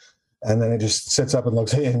think. And then it just sits up and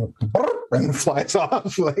looks at you and flies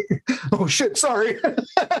off. Like, oh shit, sorry.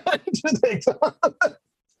 Just takes off.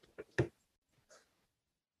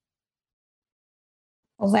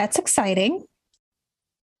 Well, that's exciting.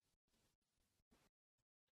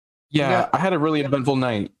 Yeah, I had a really eventful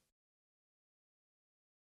night.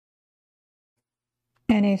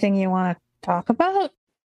 Anything you want to talk about?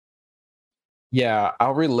 Yeah,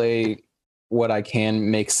 I'll relay what I can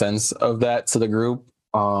make sense of that to the group.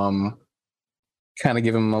 Kind of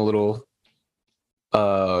give them a little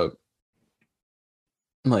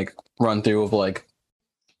like run through of like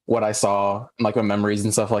what I saw, like my memories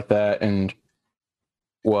and stuff like that, and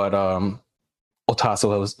what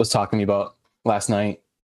Otaso was talking to me about last night.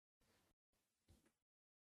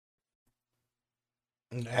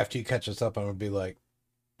 And after you catch us up, I'm gonna be like,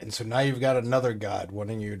 and so now you've got another god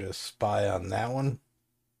wanting you to spy on that one.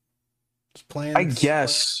 Just plans. I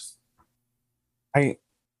guess. It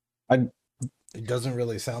doesn't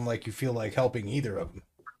really sound like you feel like helping either of them.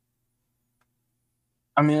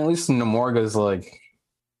 I mean, at least Namorga's like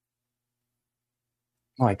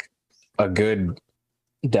a good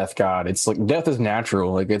death god. It's like death is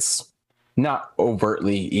natural. Like it's not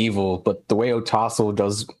overtly evil, but the way Otaso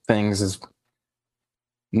does things is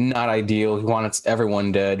not ideal. He wants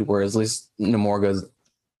everyone dead, whereas at least Namorga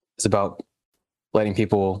is about letting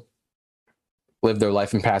people live their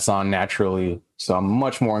life and pass on naturally. So I'm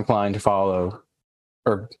much more inclined to follow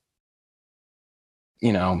or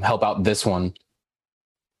help out this one.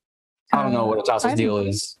 I don't know what Otaso's deal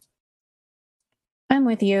is. I'm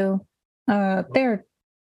with you. I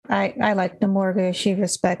like Namorga. She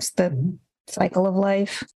respects the cycle of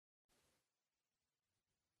life.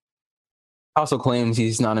 Also claims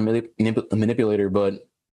he's not a manipulator, but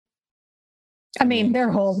I mean,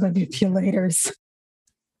 they're all manipulators.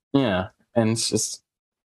 yeah, and it's just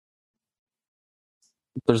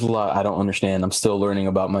there's a lot I don't understand. I'm still learning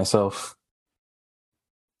about myself.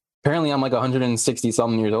 Apparently, I'm like 160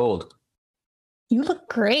 something years old. You look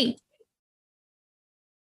great.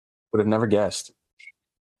 Would have never guessed.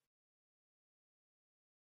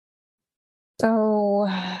 So,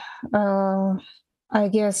 I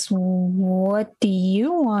guess what do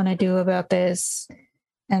you want to do about this?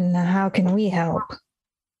 And how can we help?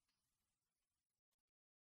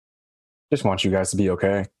 Just want you guys to be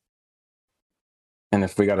okay. And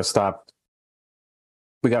if we got to stop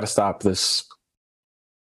this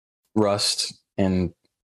rust, and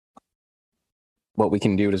what we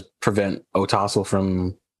can do to prevent Otassel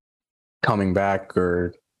from coming back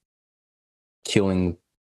or killing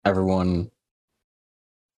everyone,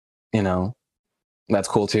 that's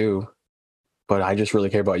cool too. But I just really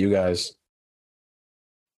care about you guys.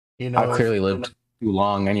 I've clearly lived too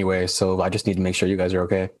long anyway, so I just need to make sure you guys are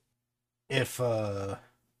okay. If it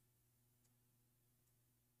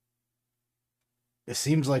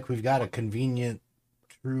seems like we've got a convenient,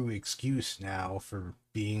 true excuse now for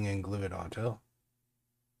being in Glividato.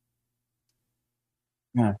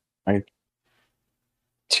 Yeah,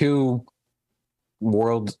 two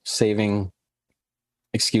world-saving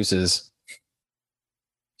excuses: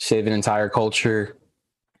 save an entire culture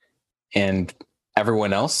and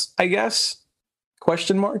everyone else, I guess?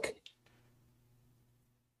 Question mark.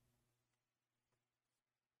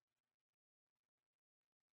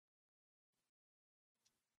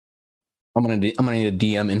 I'm gonna need a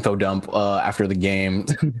DM info dump after the game.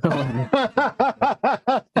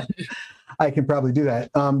 I can probably do that.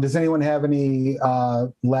 Does anyone have any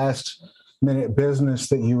last minute business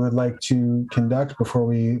that you would like to conduct before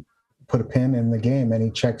we put a pin in the game? Any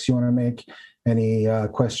checks you want to make? Any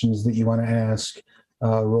questions that you want to ask?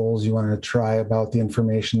 Roles you want to try about the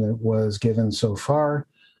information that was given so far?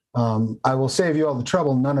 I will save you all the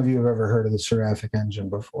trouble. None of you have ever heard of the Seraphic Engine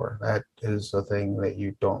before. That is a thing that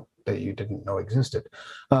you didn't know existed.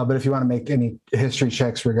 But if you want to make any history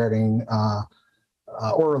checks regarding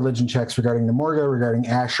or religion checks regarding Namorga, regarding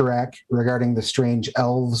Asherak, regarding the strange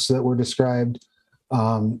elves that were described,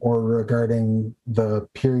 or regarding the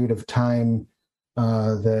period of time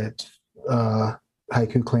that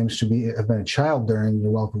Haiku claims to have been a child during,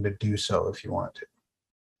 you're welcome to do so if you want to.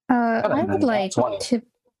 I would like to.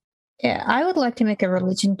 Yeah, I would like to make a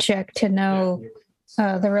religion check to know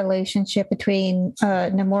the relationship between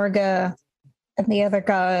Namorga and the other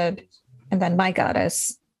god, and then my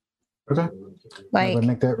goddess. Okay. Let's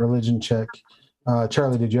make that religion check.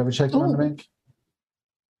 Charlie, did you have a check you wanted to make?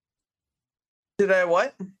 Did I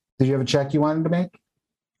what? Did you have a check you wanted to make?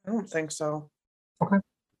 I don't think so. Okay.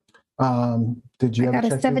 Did you I have got a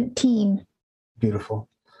check? 17. Beautiful.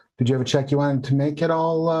 Did you have a check you wanted to make at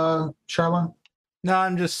all, Charla? No,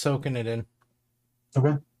 I'm just soaking it in.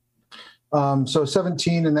 Okay. So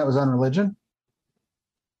 17, and that was on religion?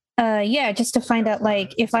 Yeah, just to find out,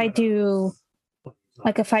 if I do,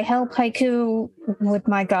 if I help Haiku, would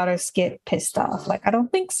my goddess get pissed off? I don't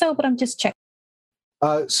think so, but I'm just checking.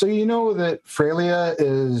 So you know that Frelia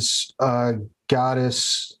is a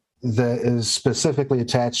goddess that is specifically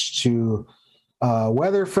attached to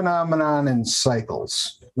weather phenomenon and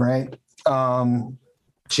cycles, right?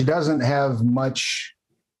 She doesn't have much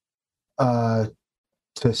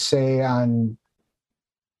to say on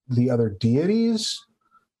the other deities,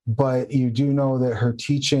 but you do know that her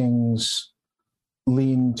teachings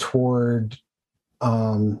lean toward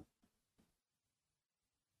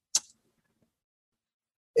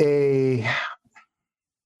a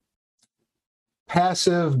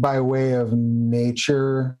passive by way of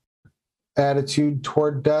nature attitude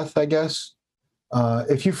toward death, I guess.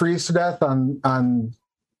 If you freeze to death on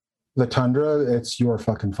the tundra, it's your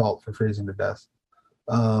fucking fault for freezing to death.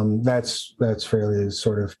 That's Freya's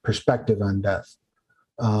sort of perspective on death.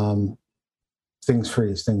 Things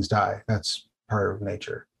freeze, things die. That's part of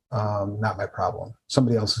nature. Not my problem.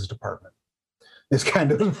 Somebody else's department. Is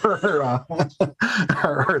kind of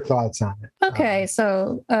her thoughts on it. Okay,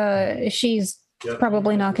 so she's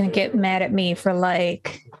probably not going to get mad at me for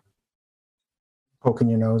poking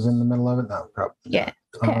your nose in the middle of it. No, probably. Yeah.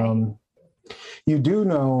 Okay. You do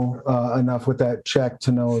know enough with that check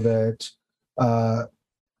to know that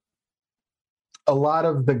a lot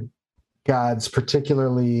of the gods,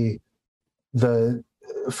 particularly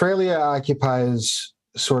Freya occupies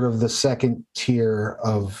sort of the second tier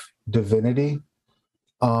of divinity.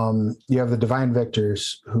 You have the divine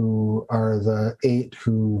victors, who are the 8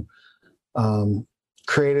 who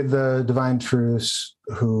created the divine truce,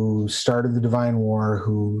 who started the divine war,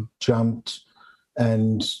 who jumped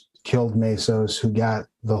and killed Mesos, who got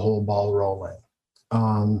the whole ball rolling.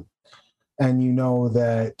 And you know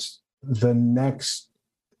that the next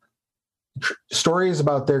stories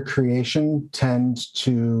about their creation tend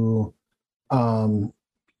to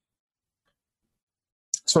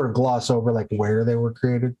sort of gloss over where they were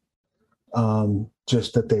created,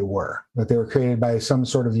 just that they were created by some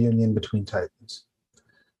sort of union between titans.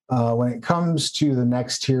 When it comes to the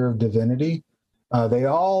next tier of divinity, they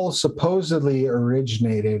all supposedly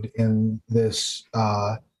originated in this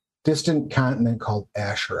distant continent called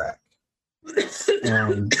Asherak,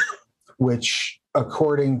 which,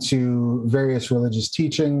 according to various religious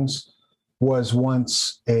teachings, was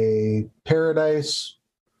once a paradise,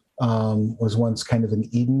 was once kind of an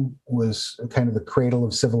Eden, was kind of the cradle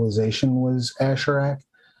of civilization was Asherak,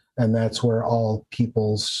 and that's where all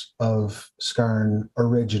peoples of Skarn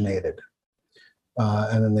originated.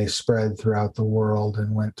 And then they spread throughout the world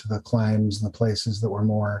and went to the climes and the places that were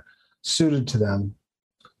more suited to them.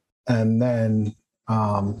 And then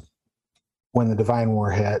when the Divine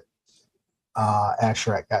War hit,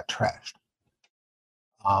 Asherak got trashed.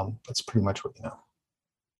 That's pretty much what you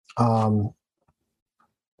know.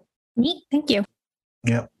 Neat. Thank you.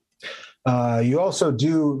 Yep. You also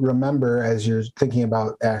do remember, as you're thinking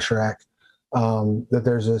about Asherak, that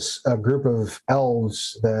there's a group of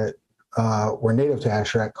elves that were native to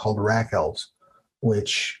Asherak called Rak elves,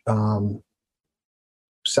 which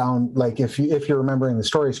sound like, if you're remembering the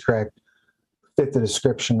stories correct, fit the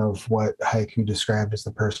description of what Haiku described as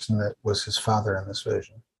the person that was his father in this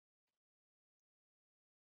vision.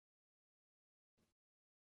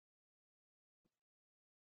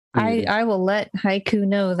 I will let Haiku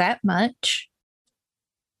know that much.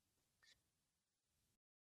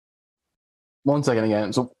 One second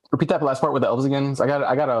again. So repeat that last part with the elves again. So I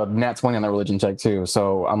got a nat 20 on that religion check too.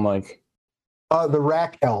 So I'm like, the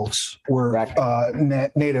Rak elves were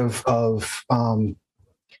native of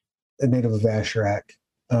Asherak,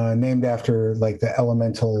 named after like the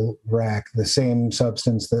elemental Rak, the same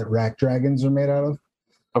substance that Rak dragons are made out of.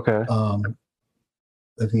 okay.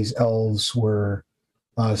 That these elves were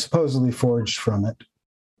supposedly forged from it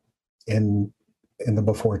in the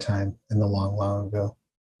before time, in the long, long ago.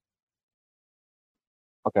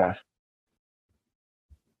 Okay.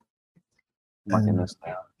 Marking And this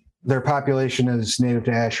down. their population is native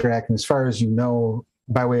to Asherak, and as far as you know,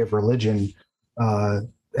 by way of religion,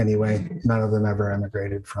 anyway, none of them ever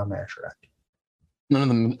emigrated from Asherak. None of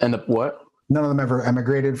them end up what? None of them ever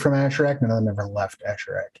emigrated from Asherak. None of them ever left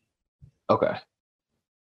Asherak. Okay.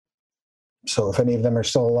 So if any of them are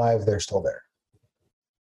still alive, they're still there.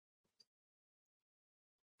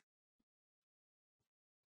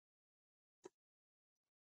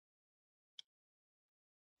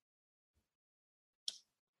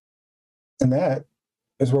 And that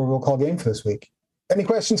is where we'll call game for this week. Any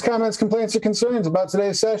questions, comments, complaints, or concerns about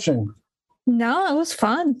today's session? No, it was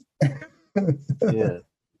fun. Yeah.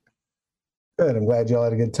 Good. I'm glad y'all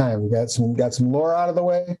had a good time. We got some lore out of the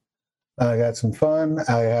way. I got some fun.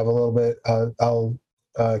 I have a little bit. I'll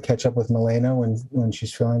catch up with Milena when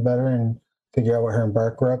she's feeling better and figure out what her and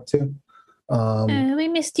Bark were up to. We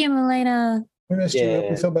missed you, Milena. We missed you. Hope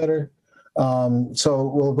you feel better.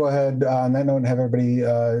 So we'll go ahead on that note and have everybody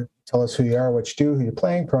tell us who you are, what you do, who you're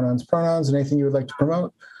playing, pronouns, and anything you would like to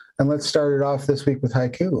promote. And let's start it off this week with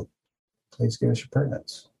Haiku. Please give us your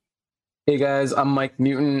pertinence. Hey guys, I'm Mike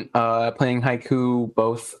Mutant, playing Haiku,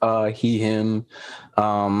 both he, him.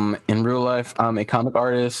 In real life, I'm a comic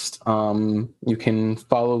artist. You can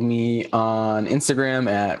follow me on Instagram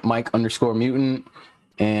at Mike_Mutant,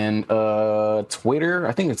 and Twitter.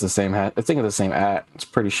 I think it's the same hat. I think it's the same at. It's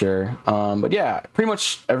pretty sure. But yeah, pretty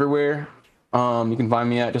much everywhere. You can find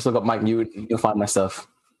me at. Just look up Mike Mutant. You'll find my stuff.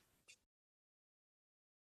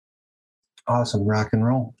 Awesome, rock and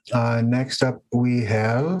roll. Next up, we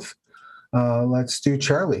have. Let's do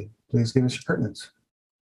Charlie. Please give us your pertinence.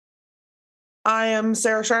 I am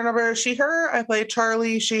Sarah Scharneber, she, her. I play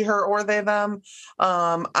Charlie, she, her, or they, them.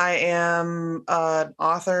 I am an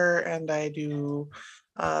author and I do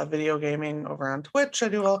video gaming over on Twitch. I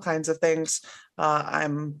do all kinds of things.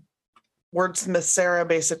 I'm Wordsmith Sarah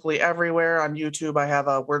basically everywhere. On YouTube, I have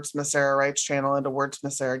a Wordsmith Sarah Writes channel and a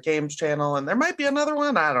Wordsmith Sarah Games channel, and there might be another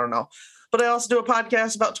one. I don't know. But I also do a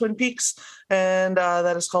podcast about Twin Peaks, and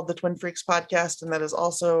that is called the Twin Freaks Podcast, and that is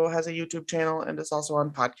also has a YouTube channel and is also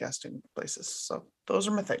on podcasting places. So those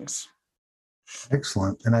are my things.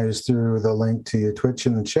 Excellent. And I just threw the link to your Twitch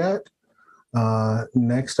in the chat.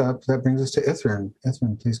 Next up, that brings us to Ithran.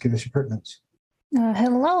 Ithran, please give us your pertinence.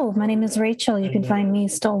 Hello, my name is Rachel. You can find me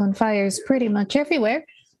Stolen Fires pretty much everywhere.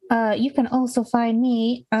 You can also find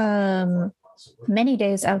me many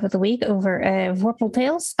days out of the week over at Vorpal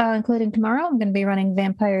Tales, including tomorrow. I'm going to be running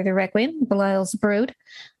Vampire the Requiem, Belial's Brood.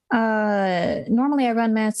 Normally I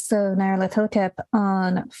run Masks of Nyarlathotep Hotep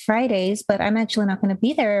on Fridays, but I'm actually not going to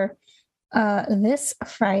be there this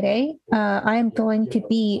Friday. I'm going to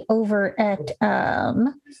be over at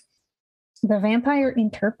The Vampire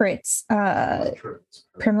Interprets,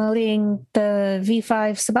 promoting the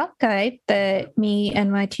V5 Sabbat guide that me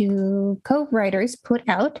and my two co-writers put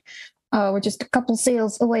out. We're just a couple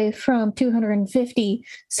sales away from 250,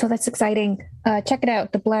 so that's exciting. Check it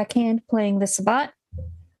out, The Black Hand playing the Sabbat.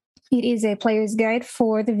 It is a player's guide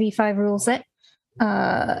for the V5 rule set.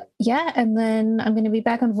 Yeah, and then I'm going to be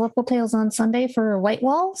back on Vorpal Tales on Sunday for White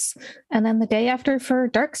Walls, and then the day after for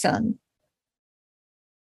Dark Sun.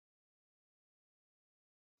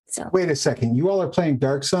 So Wait a second. You all are playing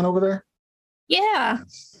Dark Sun over there? yeah.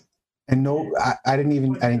 And no, I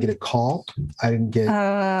didn't get a call. I didn't get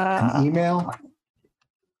an email.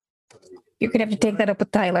 You're gonna have to take that up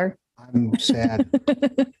with Tyler. I'm sad.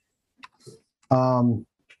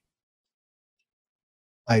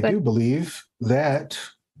 I do believe that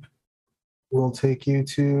will take you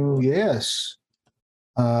to, yes.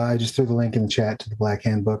 I just threw the link in the chat to the Black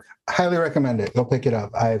Handbook. Highly recommend it. Go pick it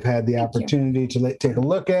up. I've had the opportunity to take a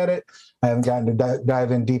look at it. I haven't gotten to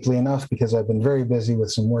dive in deeply enough because I've been very busy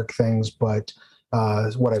with some work things, but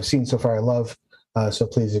what I've seen so far, I love. So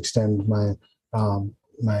please extend my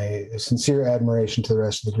my sincere admiration to the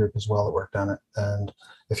rest of the group as well that worked on it. And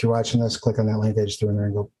if you're watching this, click on that link I just threw in there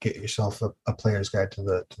and go get yourself a player's guide to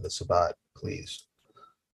the Sabbat, please.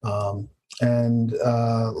 And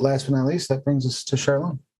last but not least, that brings us to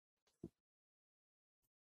Charlene.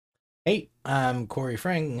 Hey, I'm Corey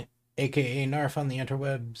Frang, aka Narf on the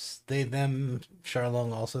interwebs. They, them.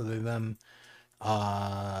 Charlong, also they, them.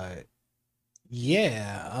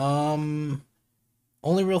 Yeah.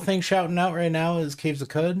 Only real thing shouting out right now is Caves of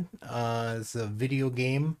Cud. It's a video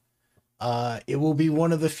game. It will be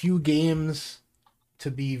one of the few games to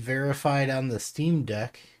be verified on the Steam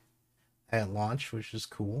Deck at launch, which is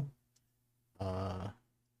cool. Yeah.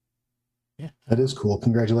 That is cool.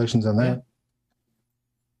 Congratulations on that. Yeah.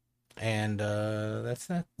 And that's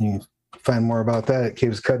that. You can find more about that at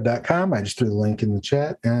cavescud.com. I just threw the link in the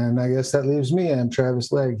chat. And I guess that leaves me. I'm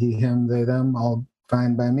Travis Legg. He, him, they, them, all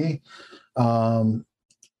fine by me.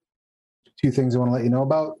 Two things I want to let you know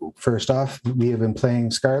about. First off, we have been playing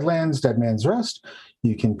Scarred Lands, Dead Man's Rust.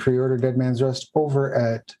 You can pre-order Dead Man's Rust over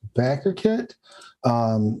at BackerKit.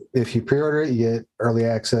 If you pre-order it, you get early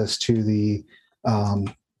access to the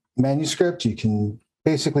manuscript. You can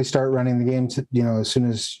basically start running the game as soon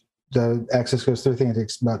as the access goes through. I think it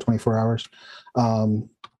takes about 24 hours.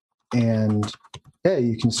 And yeah,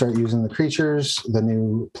 you can start using the creatures, the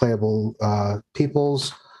new playable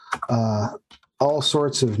peoples, all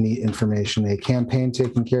sorts of neat information. A campaign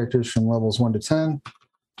taking characters from levels 1 to 10,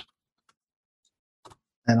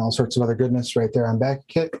 and all sorts of other goodness right there on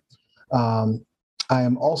BackerKit. I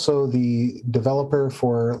am also the developer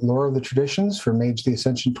for Lore of the Traditions for Mage the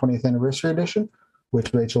Ascension 20th Anniversary Edition,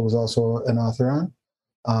 which Rachel was also an author on.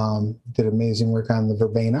 Did amazing work on the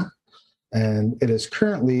Verbena, and it is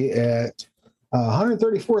currently at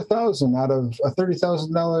 134,000 out of a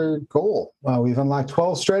 $30,000 goal. We've unlocked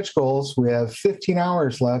 12 stretch goals. We have 15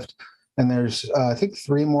 hours left, and there's I think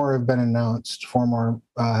 3 more have been announced. 4 more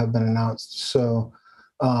have been announced. So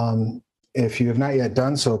if you have not yet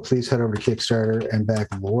done so, please head over to Kickstarter and back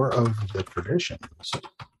Lore of the Traditions.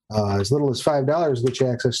 As little as $5 get you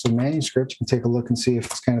access to the manuscript. You can take a look and see if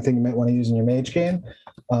it's the kind of thing you might want to use in your mage game.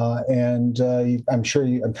 I'm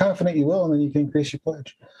confident you will, and then you can increase your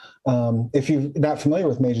pledge. If you're not familiar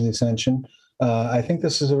with Mage of the Ascension, I think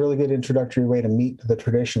this is a really good introductory way to meet the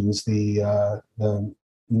traditions, the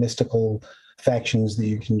mystical factions that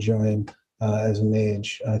you can join as a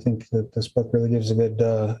mage. I think that this book really gives a good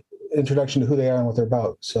introduction to who they are and what they're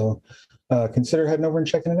about. So consider heading over and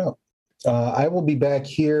checking it out. I will be back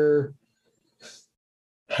here.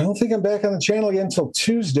 I don't think I'm back on the channel again until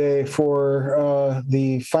Tuesday for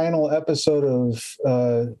the final episode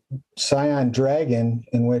of Scion Dragon,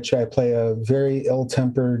 in which I play a very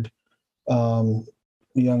ill-tempered young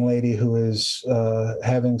lady who is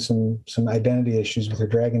having some identity issues with her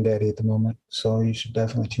dragon daddy at the moment. So you should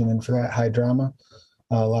definitely tune in for that. High drama,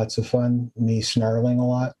 lots of fun, me snarling a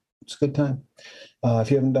lot. It's a good time.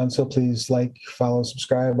 If you haven't done so, please like, follow,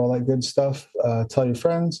 subscribe, all that good stuff. Tell your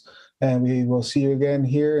friends. And we will see you again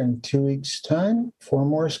here in 2 weeks' time for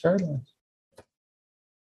more Scarred Lands.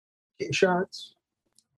 Get shots.